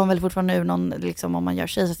jo, man kommer väl fortfarande ur någon liksom om man gör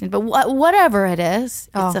kejsarsnitt, but whatever it is,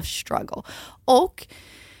 it's a struggle. Och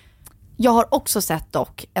jag har också sett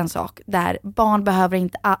dock en sak där barn behöver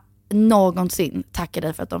inte någonsin tacka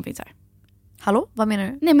dig för att de finns här. Hallå, vad menar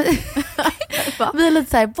du? Nej men vi är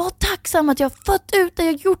lite såhär, var tacksam att jag har fått ut dig,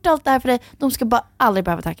 jag har gjort allt det här för dig. De ska bara aldrig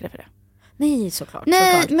behöva tacka dig för det. Nej, såklart.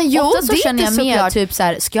 Nej, men jo, ofta så det känner jag mer såklart. typ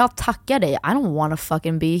såhär, ska jag tacka dig? I don't wanna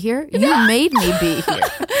fucking be here. You made me be here.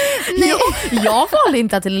 Nej. Jag valde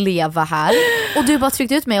inte att leva här. Och du bara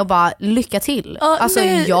tryckte ut mig och bara, lycka till. Alltså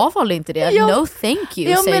nej. Jag valde inte det. No thank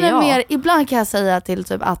you, jag säger menar jag. Mer, ibland kan jag säga till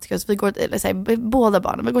typ Atticus, vi går eller säger, båda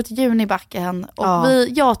barnen, vi går till Junibacken och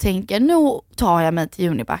jag tänker, nu tar jag mig till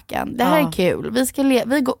Junibacken. Det här är kul. Vi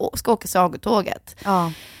ska åka sagotåget.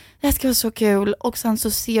 Det ska vara så kul. Och sen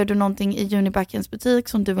så ser du någonting i Junibackens butik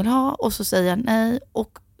som du vill ha och så säger jag nej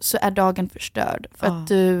och så är dagen förstörd för att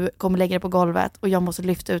du kommer lägga dig på golvet och jag måste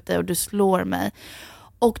lyfta ut dig och du slår mig.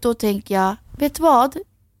 Och då tänker jag, vet du vad?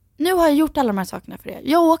 Nu har jag gjort alla de här sakerna för er.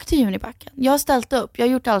 Jag har åkt till Junibacken. Jag har ställt upp. Jag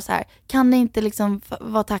har gjort allt så här. Kan ni inte liksom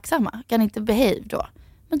vara tacksamma? Kan ni inte behave då?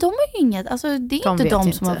 Men de har ju inget, alltså det är inte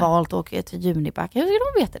de som har valt att åka till Junibacken. Hur ska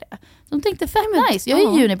de veta det? De tänkte, fett nice, jag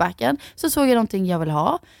är i Junibacken. Så såg jag någonting jag vill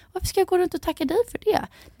ha. Varför ska jag gå runt och tacka dig för det?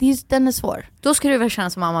 Den är svår. Då skulle du väl känna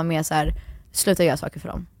som mamma med så här, sluta göra saker för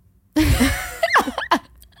dem.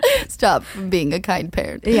 Stop being a kind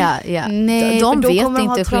parent. Ja. Nej, de vet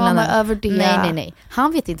inte skillnaden över det. Nej.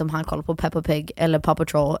 Han vet inte om han kollar på Peppa Pig eller Paw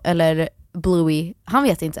Patrol eller Bluey. Han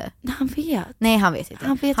vet inte. Han vet. Nej, han vet inte.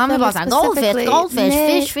 Han är bara såhär,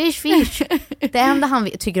 goldfish, fish. Det enda han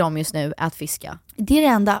tycker om just nu är att fiska. Det är det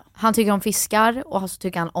enda. Han tycker om fiskar och så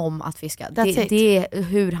tycker han om att fiska. Det är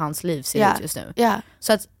hur hans liv ser ut just nu. Yeah.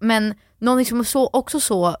 Så att, men någonting som är också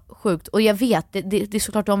så sjukt, och jag vet, det är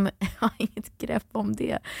såklart de har inget grepp om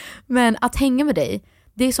det. Men att hänga med dig,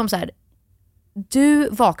 det är som så här, du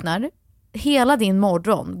vaknar, hela din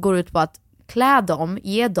morgon går ut på att klä dem,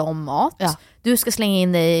 ge dem mat. Ja. Du ska slänga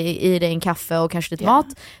in i dig en kaffe och kanske lite mat.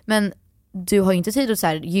 Men du har ju inte tid att så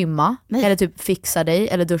här gymma eller typ fixa dig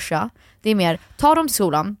eller duscha. Det är mer, ta dem till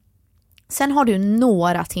skolan. Sen har du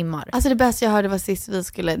några timmar. Alltså det bästa jag hörde var sist vi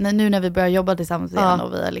skulle, nu när vi började jobba tillsammans igen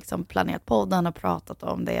och vi har liksom planerat podden och pratat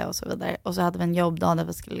om det och så vidare. Och så hade vi en jobbdag där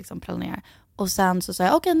vi skulle liksom planera. Och sen så sa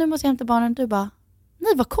jag, okej, nu måste jag hämta barnen. Du bara,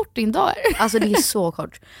 nej vad kort din dag är. Alltså det är så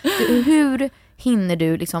kort. Hur hinner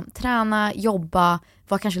du liksom träna, jobba,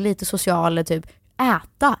 vara kanske lite social eller typ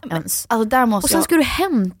äta ens? Alltså där måste och sen ska du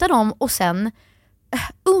hämta dem och sen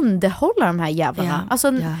underhålla de här jävlarna.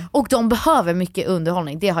 Och de behöver mycket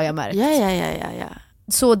underhållning, det har jag märkt. Ja.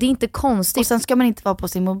 Så det är inte konstigt. Och sen ska man inte vara på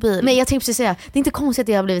sin mobil. Nej, jag tänkte precis säga, det är inte konstigt att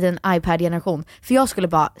jag har blivit en iPad-generation. För jag skulle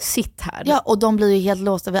bara sitta här. Ja, och de blir ju helt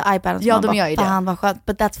låsta vid iPaden. Ja, de gör ju det. Fan vad skönt,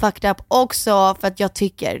 but that's fucked up också. För att jag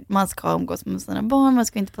tycker man ska umgås med sina barn, man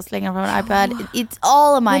ska inte få slänga från en iPad. It's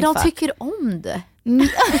all a mindfuck. Men de tycker om det.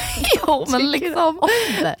 Jo, men liksom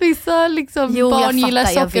vissa liksom barn gillar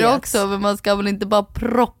socker också, men man ska väl inte bara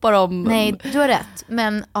proppa dem. Nej, du har rätt.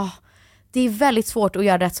 Men det är väldigt svårt att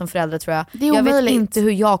göra rätt som förälder, tror jag. Jag vet inte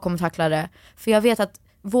hur jag kommer tackla det. För jag vet att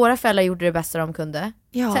våra föräldrar gjorde det bästa de kunde.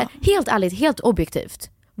 Ja. Så här, helt ärligt, helt objektivt.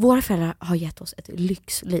 Våra föräldrar har gett oss ett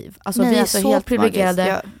lyxliv. Alltså, vi är så privilegierade.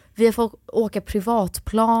 Ja. Vi har fått åka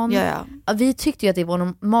privatplan. Ja. Vi tyckte ju att det var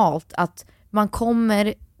normalt att man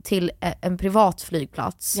kommer till en privat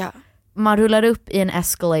flygplats. Ja. Man rullar upp i en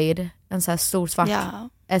Escalade, en så här stor svart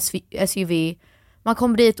SUV. Man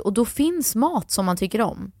kommer dit och då finns mat som man tycker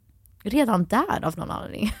om. Redan där av någon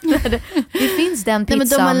anledning. Det finns finns den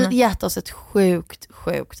pizzan. Nej, men de har gett oss ett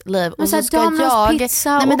sjukt liv. Och så ska jag...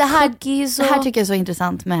 pizza nej, men och cookies. Det här tycker jag är så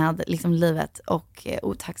intressant med liksom livet och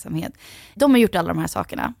otacksamhet. De har gjort alla de här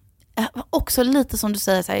sakerna. Också lite som du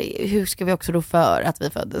säger, så här, hur ska vi också då för att vi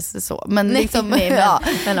föddes så? Men, liksom,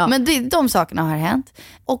 men de sakerna har hänt.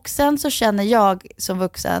 Och sen så känner jag som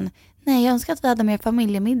vuxen, nej, jag önskar att vi hade mer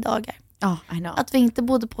familjemiddagar. I know. Att vi inte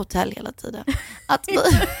bodde på hotell hela tiden. Att vi...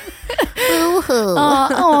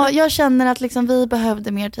 jag känner att liksom vi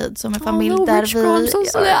behövde mer tid som en familj där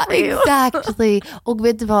vi... Exactly. Och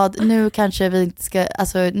vet du vad, nu kanske vi inte ska...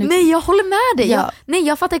 Alltså, nu... Nej, jag håller med dig. Nej,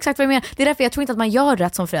 jag fattar exakt vad du menar. Det är därför jag tror inte att man gör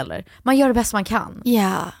rätt som förälder. Man gör det bäst man kan.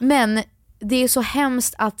 Men det är så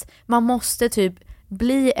hemskt att man måste typ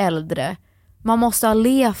bli äldre. Man måste ha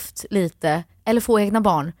levt lite eller få egna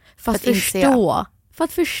barn för att förstå. För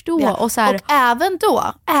att förstå. Ja. Och, så här, och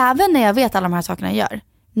även när jag vet alla de här sakerna jag gör,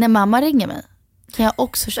 när mamma ringer mig kan jag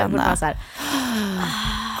också känna så här,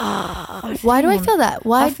 why do I feel that?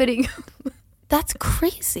 Varför ringer That's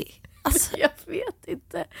crazy. Alltså. Jag vet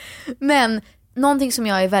inte. Men någonting som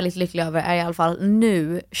jag är väldigt lycklig över är i alla fall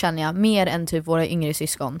nu, känner jag, mer än typ våra yngre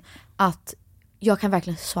syskon, att jag kan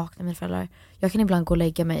verkligen sakna mina föräldrar. Jag kan ibland gå och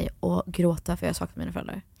lägga mig och gråta för jag saknar mina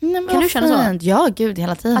föräldrar. Nej, kan du känna så? Ja, gud,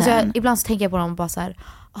 hela tiden. Alltså ibland så tänker jag på dem och bara så här,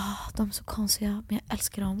 de är så konstiga, men jag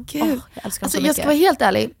älskar dem. Gud. Jag älskar dem alltså, så mycket. Jag ska vara helt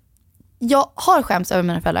ärlig. Jag har skämts över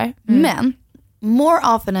mina föräldrar, men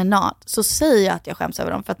more often than not så säger jag att jag skäms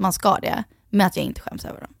över dem för att man ska det, men att jag inte skäms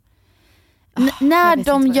över dem. När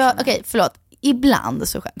de gör, okej, förlåt, ibland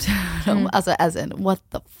så skäms jag över dem. Alltså as in, what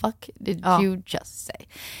the fuck did you just say?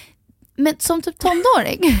 Men som typ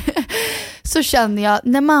tonåring så känner jag,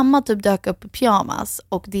 när mamma typ dök upp i pyjamas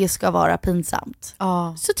och det ska vara pinsamt,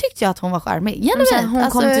 så tyckte jag att hon var charmig. Hon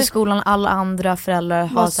kom till skolan, alla andra föräldrar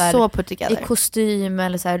har så här, så i kostym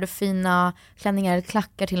eller så här, fina klänningar,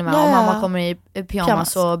 klackar till och med. Och mamma kommer i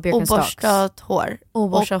pyjamas och Birkenstocks. Och borstat hår.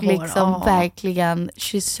 Och liksom verkligen,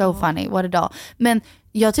 she's so funny, what a doll. Men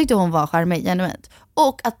jag tyckte hon var charmig, genuint.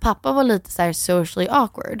 Och att pappa var lite så här socially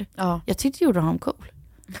awkward. Jag tyckte det gjorde honom cool.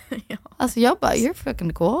 Alltså jag bara, you're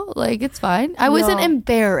fucking cool, like it's fine. I wasn't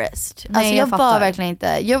embarrassed. Nej, alltså jag var fattar. verkligen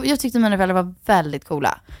inte. Jag tyckte mina föräldrar var väldigt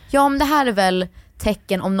coola. Ja, men det här är väl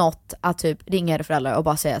tecken om något att typ ringa era föräldrar och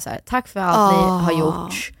bara säga så här: tack för allt ni har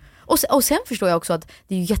gjort. Och sen förstår jag också att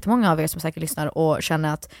det är jättemånga av er som säkert lyssnar och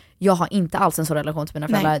känner att jag har inte alls en sån relation till mina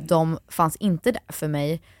föräldrar. Nej. De fanns inte där för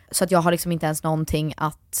mig. Så att jag har liksom inte ens någonting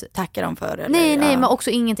att tacka dem för. Eller? Nej, men också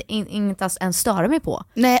inget att ens störa mig på.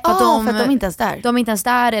 Nej, för att de är inte ens där. De är inte ens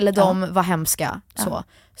där, eller de var hemska.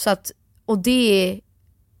 Så att, och det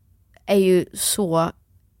är ju så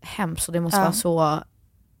hemskt och det måste vara så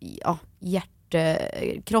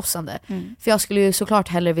hjärtekrossande. För jag skulle ju såklart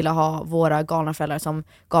hellre vilja ha våra galna föräldrar som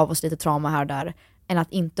gav oss lite trauma här och där än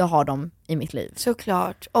att inte ha dem i mitt liv.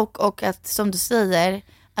 Såklart. Och att, som du säger,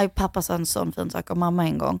 pappa sa en sån fin sak om mamma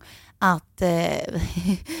en gång, att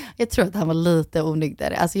jag tror att han var lite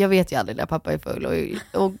onykter. Alltså jag vet ju aldrig när pappa är full.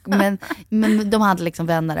 Men de hade liksom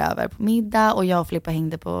vänner över på middag och jag och Filippa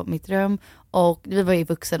hängde på mitt rum. Och vi var i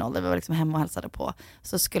vuxen ålder, vi var liksom hemma och hälsade på.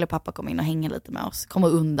 Så skulle pappa komma in och hänga lite med oss. Komma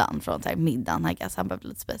undan från så här middagen, I guess. Han behövde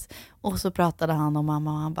lite space. Och så pratade han om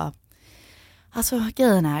mamma och han bara, alltså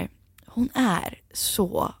grejen är, hon är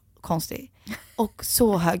så konstig och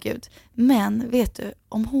så högljudd. Men vet du,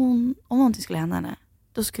 om någonting skulle hända henne,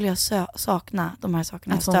 då skulle jag sakna de här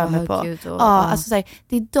sakerna jag stör mig på. Alltså, så här,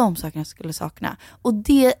 det är de sakerna jag skulle sakna. Och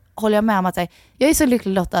det håller jag med om, att här, jag är så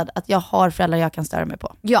lycklig lottad att jag har föräldrar jag kan störa mig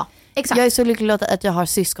på. Ja, exakt. Jag är så lycklig lottad att jag har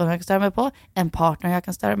syskon jag kan störa mig på, en partner jag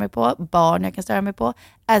kan störa mig på, barn jag kan störa mig på.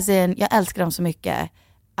 As in, jag älskar dem så mycket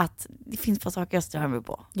att det finns för saker jag stör mig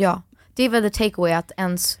på. Ja, det är väl the takeaway, att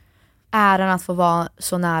ens äran att få vara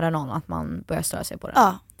så nära någon att man börjar störa sig på det.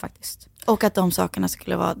 Ja, faktiskt. Och att de sakerna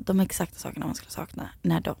skulle vara de exakta sakerna man skulle sakna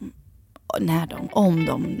om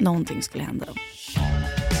någonting skulle hända dem.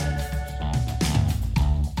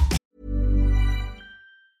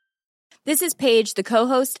 This is Paige, the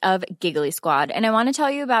co-host of Giggly Squad, and I want to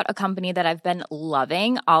tell you about a company that I've been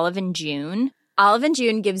loving, Olive & June. Olive &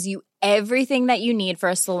 June gives you everything that you need for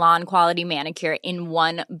a salon-quality manicure in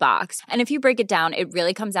one box. And if you break it down, it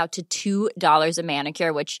really comes out to $2 a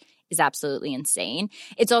manicure, which is absolutely insane.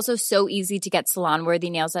 It's also so easy to get salon-worthy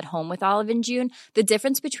nails at home with Olive & June. The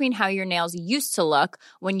difference between how your nails used to look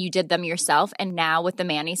when you did them yourself and now with the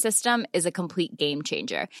Mani system is a complete game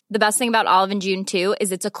changer. The best thing about Olive & June, too,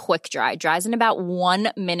 is it's a quick dry. Dries in about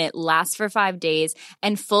 1 minute, lasts for 5 days,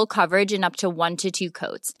 and full coverage in up to 1 to 2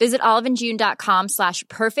 coats. Visit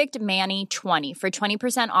oliveandjune.com/perfectmani20 for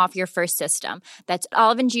 20% off your first system. That's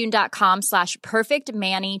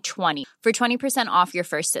oliveandjune.com/perfectmani20 for 20% off your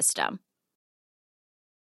first system.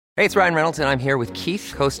 Hey, it's Ryan Reynolds, and I'm here with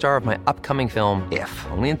Keith, co-star of my upcoming film, If,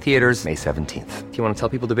 only in theaters May 17th. Do you want to tell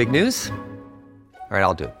people the big news? All right,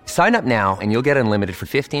 I'll do it. Sign up now and you'll get unlimited for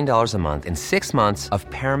 $15 a month and 6 months of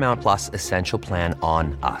Paramount Plus Essential Plan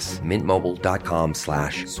on us.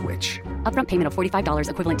 Mintmobile.com/switch. Upfront payment of $45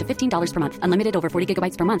 equivalent to $15 per month. Unlimited over 40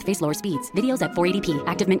 gigabytes per month. Face lower speeds. Videos at 480p.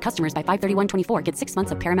 Active Mint customers by 531.24 get 6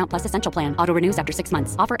 months of Paramount Plus Essential Plan. Auto renews after 6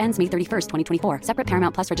 months. Offer ends May 31st, 2024. Separate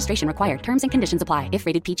Paramount Plus registration required. Terms and conditions apply if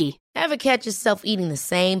rated PG. Ever catch yourself eating the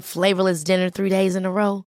same flavorless dinner 3 days in a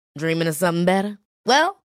row? Dreaming of something better?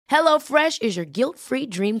 Well, HelloFresh is your guilt-free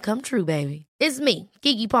dream come true, baby. It's me,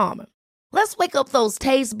 Keke Palmer. Let's wake up those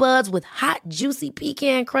taste buds with hot, juicy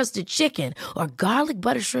pecan-crusted chicken or garlic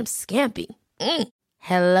butter shrimp scampi.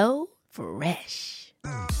 Hello Fresh.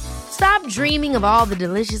 Stop dreaming of all the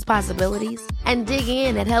delicious possibilities and dig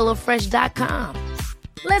in at HelloFresh.com.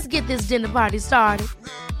 Let's get this dinner party started.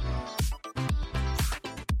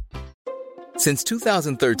 Since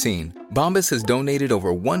 2013, Bombas has donated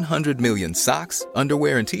over 100 million socks,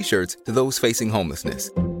 underwear, and T-shirts to those facing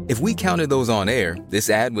homelessness. If we counted those on air,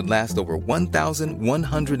 this ad would last over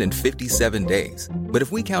 1,157 days. But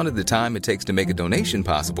if we counted the time it takes to make a donation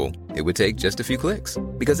possible, it would take just a few clicks.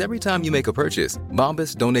 Because every time you make a purchase,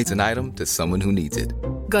 Bombas donates an item to someone who needs it.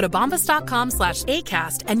 Go to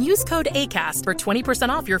bombas.com/ACAST and use code ACAST for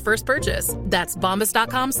 20% off your first purchase. That's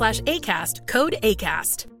bombas.com/ACAST, code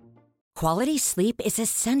ACAST. Quality sleep is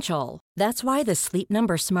essential. That's why the Sleep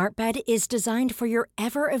Number Smart Bed is designed for your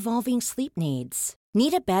ever-evolving sleep needs.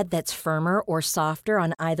 Need a bed that's firmer or softer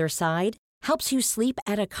on either side? Helps you sleep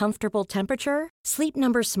at a comfortable temperature? Sleep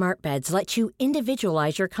Number Smart Beds let you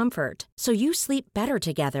individualize your comfort, so you sleep better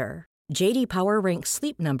together. J.D. Power ranks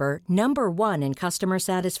Sleep Number #1 in customer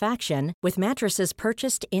satisfaction with mattresses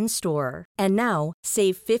purchased in-store. And now,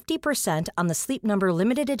 save 50% on the Sleep Number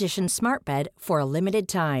Limited Edition Smart Bed for a limited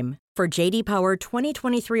time. For J.D. Power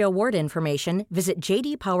 2023 award information, visit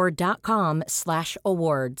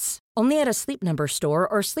jdpower.com/awards. Only at a Sleep Number store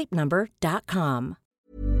or sleepnumber.com.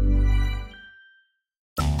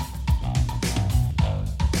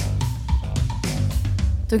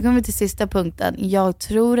 Då kommer vi till sista punkten. Jag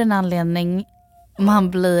tror en anledning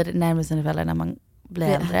man blir närmare sina föräldrar när man blir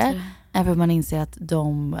äldre är för att man inser att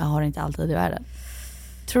de har inte alltid i världen.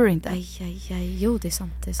 Tror du inte? Jo, det är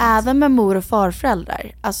sant. Även med mor- och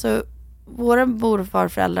farföräldrar. Alltså, våra mor- och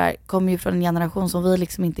farföräldrar kommer ju från en generation som vi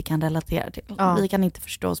liksom inte kan relatera till. Ja. Vi kan inte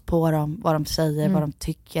förstå oss på dem, vad de säger, vad de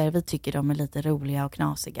tycker. Vi tycker de är lite roliga och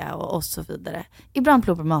knasiga och så vidare. Ibland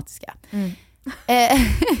problematiska.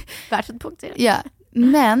 Värt ett punkt. Ja.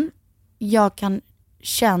 Men jag kan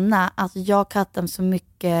känna att jag kan dem så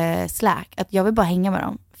mycket slack att jag vill bara hänga med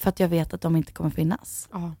dem för att jag vet att de inte kommer finnas.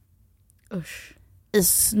 Ja. Usch.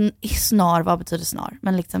 I snar, vad betyder snar?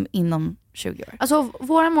 Men liksom inom 20 år. Alltså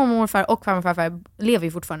våra mormor och farfar lever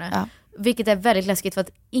ju fortfarande. Ja. Vilket är väldigt läskigt för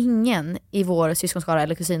att ingen i vår syskonskara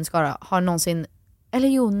eller kusinskara har någonsin, eller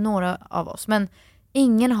jo, några av oss, men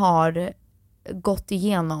ingen har gått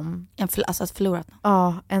igenom alltså att förlorat.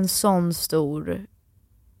 Ja, en sån stor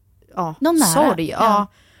sorg. Ja.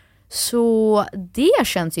 Så det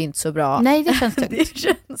känns ju inte så bra. Nej, det känns det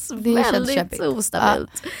känns väldigt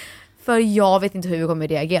ostabilt. Ja. För jag vet inte hur vi kommer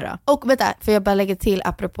reagera. Och vänta, för jag bara lägger till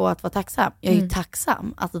apropå att vara tacksam. Jag är ju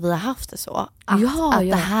tacksam att vi har haft det så. Att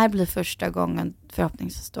det här blir första gången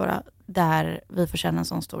förhoppningsvis där vi får känna en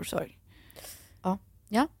sån stor sorg.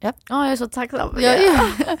 Ja, jag är så tacksam.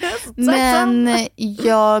 Men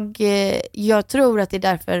jag tror att det är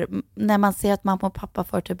därför när man ser att mamma och pappa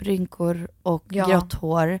får typ rynkor och grått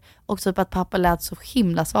hår och typ att pappa lät så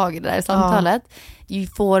himla svag i det där samtalet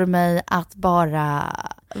får mig att bara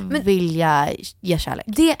vilja ge kärlek.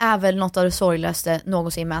 Det är väl något av det sorgligaste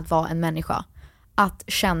någonsin med att vara en människa. Att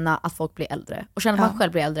känna att folk blir äldre och känna att man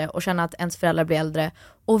själv blir äldre och känna att ens föräldrar blir äldre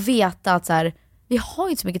och veta att så här, vi har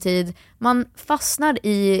inte så mycket tid. Man fastnar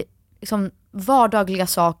i liksom vardagliga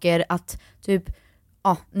saker att typ,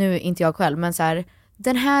 nu är inte jag själv, men så här,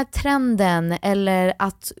 den här trenden eller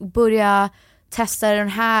att börja testa den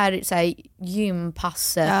här, så här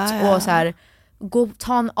gympasset och så här,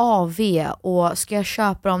 ta en AV och ska jag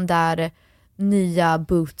köpa de där nya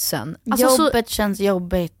bootsen. Alltså, jobbet känns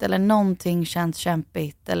jobbigt eller någonting känns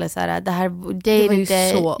kämpigt eller så här, det var ju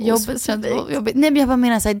så jobbet känns jobbigt. Nej, men jag bara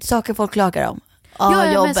menar så här, saker folk klagar om.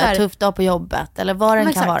 Jobbet, här, tufft dag på jobbet eller vad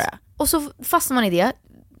den kan vara. Och så fastnar man i det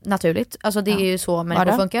naturligt. Alltså det är ju så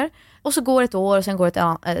människor funkar. Och så går ett år och sen går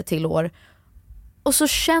ett till år. Och så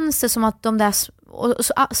känns det som att de där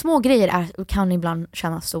små grejer kan ibland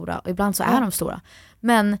kännas stora och ibland så är de stora.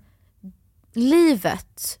 Men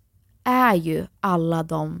livet är ju alla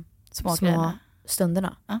de små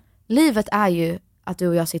stunderna. Livet är ju att du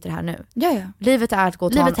och jag sitter här nu. Ja. Livet är att gå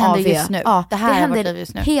och ta livet en AV. händer just nu. Ja, det här händer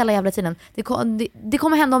just nu. hela jävla tiden. Det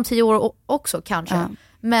kommer hända om 10 år också kanske. Ja.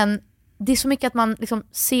 Men det är så mycket att man liksom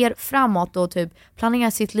ser framåt och typ planerar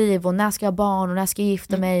sitt liv och när ska jag ha barn och när ska jag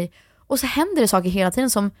gifta mig. Och så händer det saker hela tiden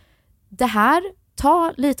som det här,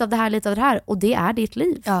 ta lite av det här och det är ditt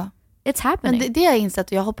liv. Ja. It's happening. Men det har jag insett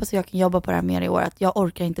och jag hoppas att jag kan jobba på det här mer i år. Att jag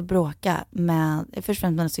orkar inte bråka med, först och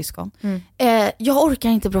främst med syskon. Jag orkar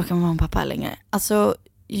inte bråka med mamma och pappa längre. Alltså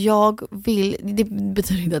jag vill, det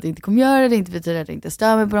betyder inte att jag inte kommer göra det betyder att jag inte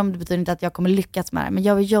stör mig på dem, det betyder inte att jag kommer lyckas med det. Men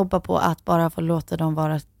jag vill jobba på att bara få låta dem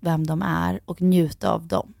vara vem de är och njuta av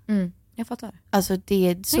dem. Jag fattar. Alltså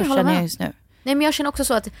så känner jag just nu. Nej, men jag känner också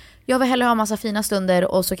så att jag vill hellre ha massa fina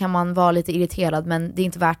stunder och så kan man vara lite irriterad, men det är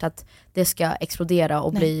inte värt att det ska explodera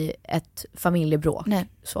och bli ett familjebråk.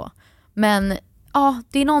 Så. Men ja,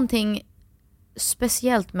 det är någonting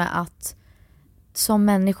speciellt med att som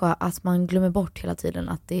människa att man glömmer bort hela tiden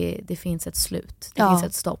att det finns ett slut. Det finns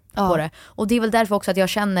ett stopp på det. Och det är väl därför också att jag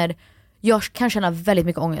kan känna väldigt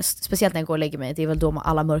mycket ångest, speciellt när jag går och lägger mig. Det är väl då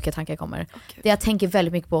alla mörka tankar kommer. Det jag tänker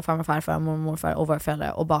väldigt mycket på farmor, farfar, mormor och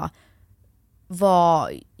föräldrar och bara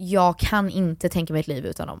jag kan inte tänka mig ett liv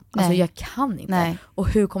utan dem. Alltså jag kan inte. Nej. Och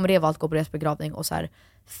hur kommer det vara att gå på deras begravning och så här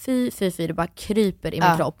fy, det bara kryper i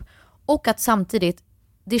min kropp. Och att samtidigt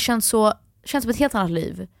det känns som ett helt annat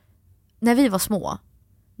liv. När vi var små,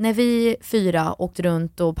 när vi 4 åkte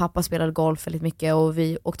runt och pappa spelade golf väldigt mycket och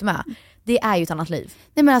vi åkte med. Det är ju ett annat liv.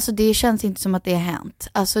 Nej, men alltså det känns inte som att det har hänt.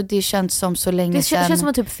 Alltså det känns som så länge sedan. Det känns som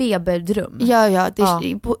en typ feberdröm. Ja.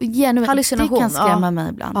 Hallucination. Det kan skrämma mig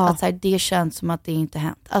ibland. Ja. Att så här, det känns som att det inte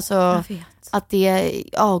hänt. Alltså att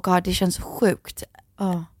det känns så sjukt.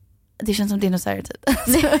 Det känns som dinosaurietid.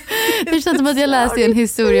 Det känns som att jag läste i en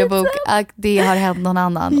historiebok att det har hänt någon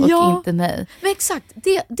annan och inte mig. Men exakt,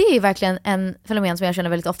 det är verkligen en fenomen som jag känner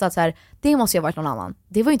väldigt ofta att så här, det måste ju ha varit någon annan.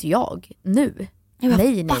 Det var ju inte jag nu. Jag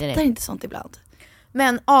fattar inte sånt ibland.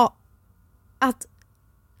 Men att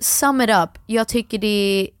sum it up, jag tycker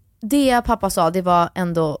det pappa sa, det var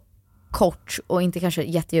ändå kort och inte kanske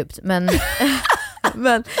jättedjupt, men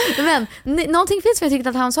men någonting finns som jag tyckte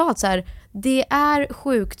att han sa att så här, det är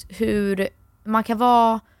sjukt hur man kan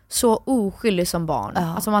vara så oskyldig som barn.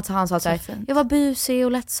 Alltså att han sa att så här, jag var busig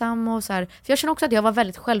och lättsam och så här. För jag känner också att jag var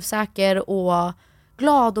väldigt självsäker och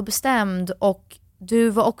glad och bestämd, och du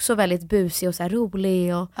var också väldigt busig och så här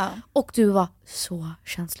rolig och du var så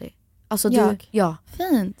känslig. Alltså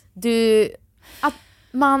fint.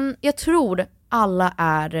 Jag tror alla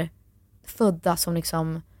är födda som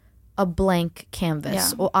liksom a blank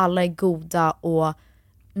canvas och alla är goda och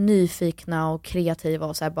nyfikna och kreativa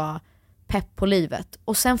och så här bara pepp på livet.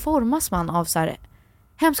 Och sen formas man av så här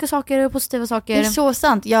hemska saker och positiva saker. Det är så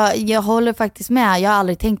sant. Jag håller faktiskt med. Jag har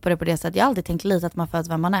aldrig tänkt på det på det sättet. Jag har aldrig tänkt lite att man föds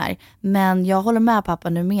vem man är. Men jag håller med pappa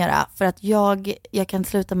numera. För att jag kan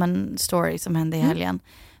sluta med en story som hände i helgen.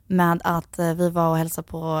 Med att vi var och hälsade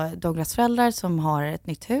på Douglas föräldrar som har ett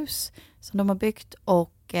nytt hus som de har byggt.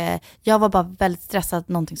 Och jag var bara väldigt stressad att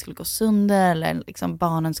någonting skulle gå sönder. Eller liksom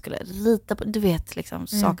barnen skulle rita på. Du vet liksom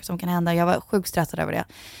saker som kan hända. Jag var sjukt stressad över det.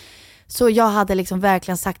 Så jag hade liksom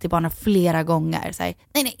verkligen sagt till barnen flera gånger så här,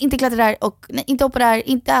 nej, inte klättra där och nej, inte hoppa där,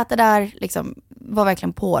 inte äta där, liksom var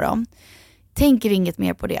verkligen på dem. Tänker inget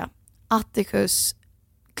mer på det. Atticus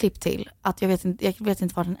klipp till att jag vet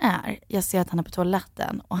inte var den är. Jag ser att han är på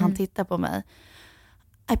toaletten och han tittar på mig.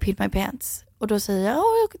 I peed my pants. Och då säger jag,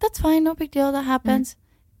 oh that's fine, no big deal, that happens.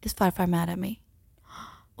 Is farfar mad at me?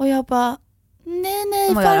 Och jag bara, nej,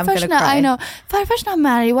 farfar's not. I know. Farfar's not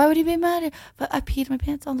mad at you. Why would he be mad at you? But I peed my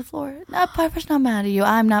pants on the floor. No, farfar's not mad at you.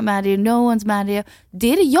 I'm not mad at you. No one's mad at you.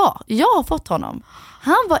 Det är det jag. Jag har fått honom.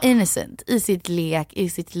 Han var innocent i sitt lek, i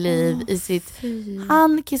sitt liv, i sitt...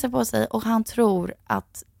 Han kissar på sig och han tror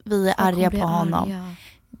att vi är arga på honom.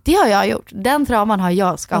 Det har jag gjort. Den trauman har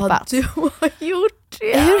jag skapat. Ja, du har gjort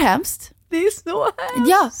det. Hur hemskt? Det är så hemskt.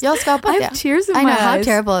 Ja, jag har skapat det. I have tears in my eyes. I know, how eyes.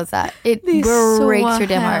 terrible is that? It breaks your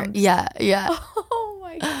damn heart. Yeah. Oh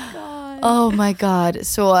my god. Oh my god.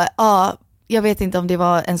 Så jag vet inte om det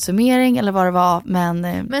var en summering eller vad det var,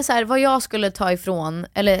 men så här, vad jag skulle ta ifrån,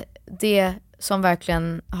 eller det som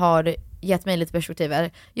verkligen har gett mig lite perspektiv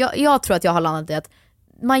är, jag tror att jag har landat i att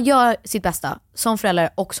man gör sitt bästa som förälder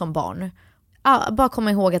och som barn. Bara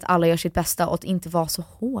komma ihåg att alla gör sitt bästa och att inte vara så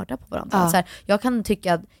hårda på varandra. Så här, jag kan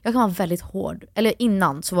tycka att jag kan vara väldigt hård. Eller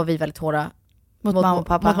innan så var vi väldigt hårda mot mamma och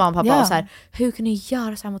pappa. Och så här, hur kan ni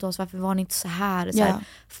göra så här mot oss? Varför var ni inte så här?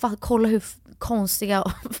 Så här kolla hur konstiga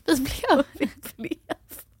vi blev.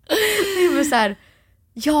 Det är så här,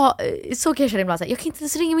 så kan jag känna ibland. Så här, jag kan inte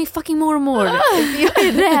ens ringa min fucking mormor. Jag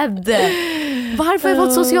är rädd. Varför har jag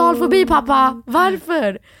fått social fobi, pappa?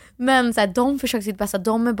 Varför? Men så här, de försöker sitt bästa,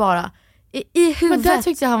 de är bara i huvudet. Men där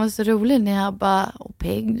tyckte jag han var så rolig när jag bara,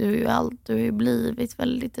 Peg, du är ju allt, du har ju blivit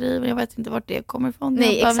väldigt driven. Jag vet inte vart det kommer ifrån.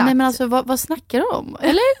 Nej, bara, exakt. Nej men alltså vad snackar du om?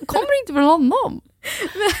 Eller kommer det inte från honom?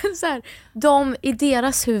 Men så här, i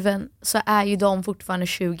deras huvuden så är ju de fortfarande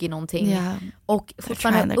 20 någonting. Yeah. Och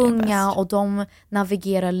fortfarande unga och de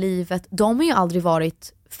navigerar livet. De har ju aldrig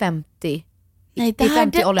varit 50. Nej, i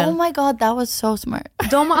 50-åldern. Oh my god, that was so smart.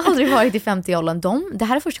 De har aldrig varit i 50-åldern. Det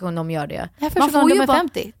här är första gången de gör det. Det här är första gången de är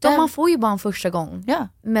 50. Man får ju bara en första gång. Ja.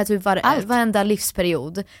 Med typ varenda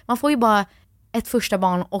livsperiod. Man får ju bara ett första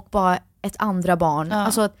barn och bara ett andra barn. Ja.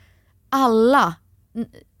 Alltså att alla,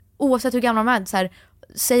 oavsett hur gamla de är, så här,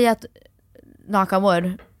 säg att knock on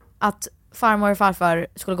wood, att farmor och farfar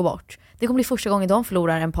skulle gå bort. Det kommer bli första gången de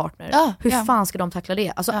förlorar en partner. Ja, hur fan ska de tackla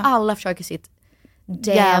det? Alltså alla försöker sitt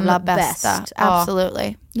jävla bästa.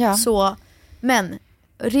 Absolutely. Ja. Så, men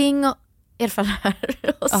ring er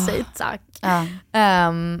föräldrar och säg tack.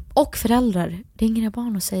 Och föräldrar, ring era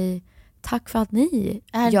barn och säg tack för att ni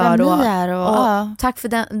gör och tack för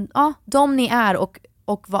de ni är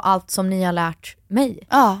och vad allt som ni har lärt mig.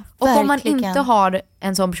 Och om man inte har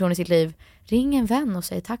en sån person i sitt liv, ring en vän och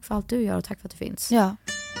säg tack för allt du gör och tack för att du finns. Ja.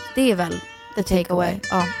 Det är väl the takeaway.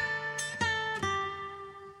 Ja.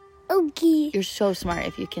 Okay. You're so smart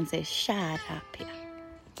if you can say shut up here.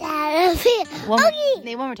 Shut up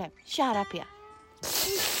here. One more time. Shut up here.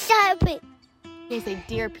 Shut up here. Can you say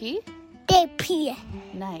dear P? Dear P.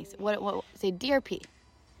 Nice. What say dear P?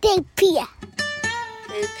 Dear P.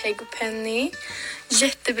 Hej Peg och Penny.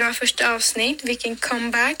 Jättebra första avsnitt. Vilken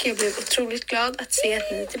comeback. Jag blev otroligt glad att se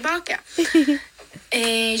att ni är tillbaka.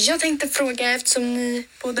 Jag tänkte fråga, eftersom ni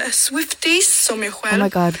båda är Swifties som jag själv. Oh my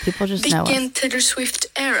god, people just know vilken us. Taylor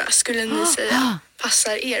Swift-era skulle ni säga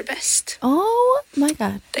passar er bäst? Oh my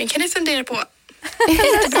god. Den kan ni fundera på.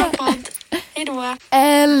 Jättebra podd. Hejdå.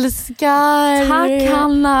 Älskar. Tack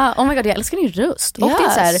Hanna. Oh my god, jag älskar din röst. Och det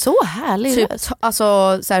är så härlig typ, röst.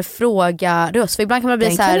 Alltså så här, fråga röst. För ibland kan man bli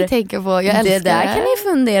den så här. Kan du tänka på. Jag älskar det där kan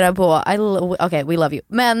ni fundera på. Okay, we love you.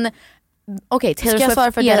 Men okej, Taylor ska jag Swift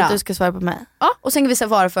svara för dig att du ska svara på mig? Ja, och sen kan vi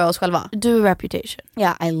svara för oss själva. Du Reputation.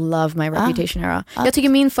 Ja, I love my Reputation era. Jag tycker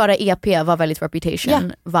min förra EP var väldigt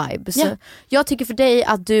Reputation vibes. Jag tycker för dig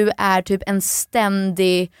att du är typ en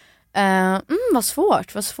ständig vad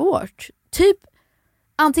svårt. Typ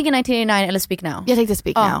antingen 1989 eller Speak Now. Jag tänkte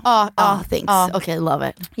Speak Now. Thanks. Okay, love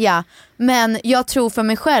it. Ja, men jag tror för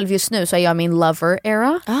mig själv just nu så är jag min Lover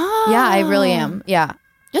era. Yeah, I really am. Yeah.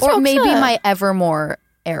 Or maybe my Evermore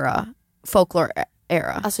era. Folklore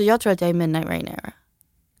era. Alltså jag tror att jag är Midnight Rain era.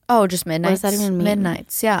 Oh, just Midnights. What does that even mean?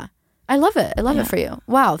 Midnights, yeah. I love it. I love it for you.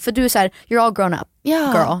 Wow, för du är såhär, you're all grown up,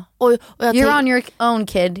 girl. Och you're on your own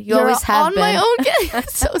kid. You always have been. You're on my own kid.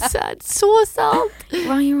 So sad. Så sant.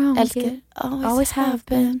 You're on your own Älskar. kid. Always have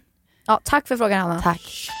been. Ja, tack för frågan Hanna.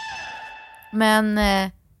 Tack. Men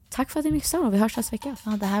tack för att ni lyssnade och vi hörs nästa vecka.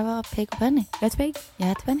 Ja, det här var Peg och Penny. Jag heter Peg. Jag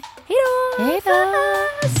heter Penny. Hejdå!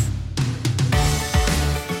 Hejdå!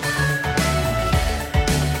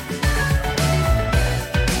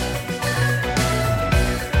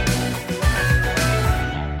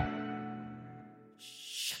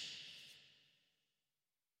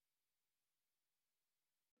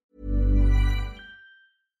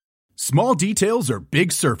 Small details are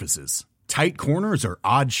big surfaces. Tight corners are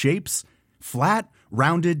odd shapes. Flat,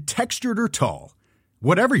 rounded, textured, or tall.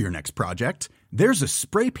 Whatever your next project, there's a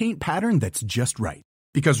spray paint pattern that's just right.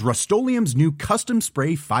 Because Rust-Oleum's new Custom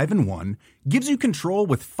Spray 5-in-1 gives you control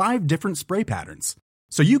with 5 different spray patterns.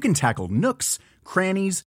 So you can tackle nooks,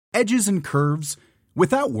 crannies, edges, and curves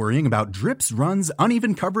without worrying about drips, runs,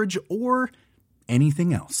 uneven coverage, or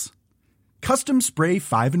anything else. Custom Spray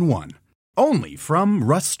 5-in-1. Only from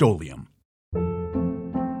Rust-Oleum.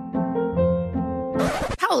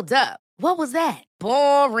 Hold up. What was that?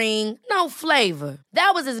 Boring. No flavor.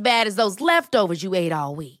 That was as bad as those leftovers you ate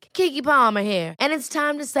all week. Keke Palmer here. And it's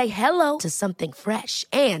time to say hello to something fresh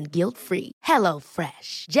and guilt-free. Hello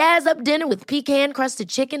Fresh. Jazz up dinner with pecan-crusted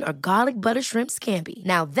chicken or garlic butter shrimp scampi.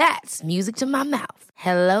 Now that's music to my mouth.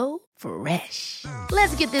 Hello Fresh.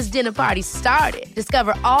 Let's get this dinner party started.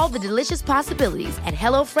 Discover all the delicious possibilities at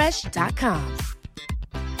HelloFresh.com.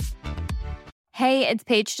 Hey, it's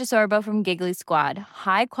Paige DeSorbo from Giggly Squad.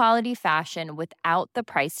 High quality fashion without the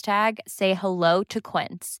price tag. Say hello to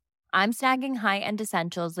Quince. I'm snagging high-end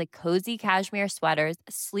essentials like cozy cashmere sweaters,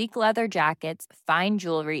 sleek leather jackets, fine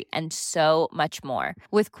jewelry, and so much more.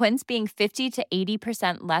 With Quince being 50 to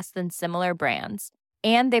 80% less than similar brands.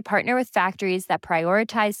 And they partner with factories that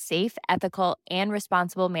prioritize safe, ethical, and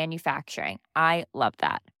responsible manufacturing. I love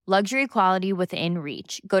that. Luxury quality within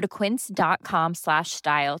reach. Go to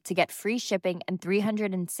quince.com/style to get free shipping and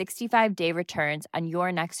 365-day returns on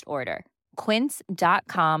your next order.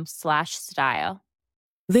 Quince.com/style.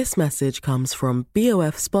 This message comes from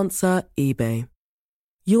BOF sponsor eBay.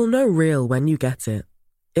 You'll know real when you get it.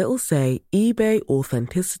 It'll say eBay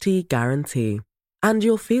Authenticity Guarantee. And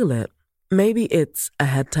you'll feel it. Maybe it's a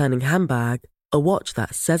head-turning handbag, a watch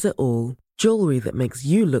that says it all, jewelry that makes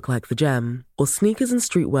you look like the gem, or sneakers and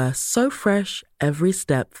streetwear so fresh every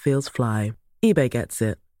step feels fly. eBay gets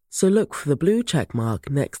it. So look for the blue check mark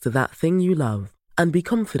next to that thing you love. And be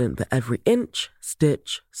confident that every inch,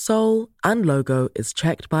 stitch, sole, and logo is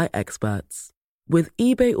checked by experts. With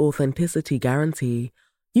eBay Authenticity Guarantee,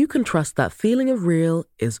 you can trust that feeling of real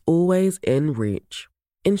is always in reach.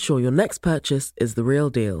 Ensure your next purchase is the real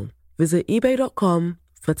deal. Visit eBay.com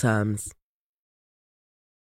for terms.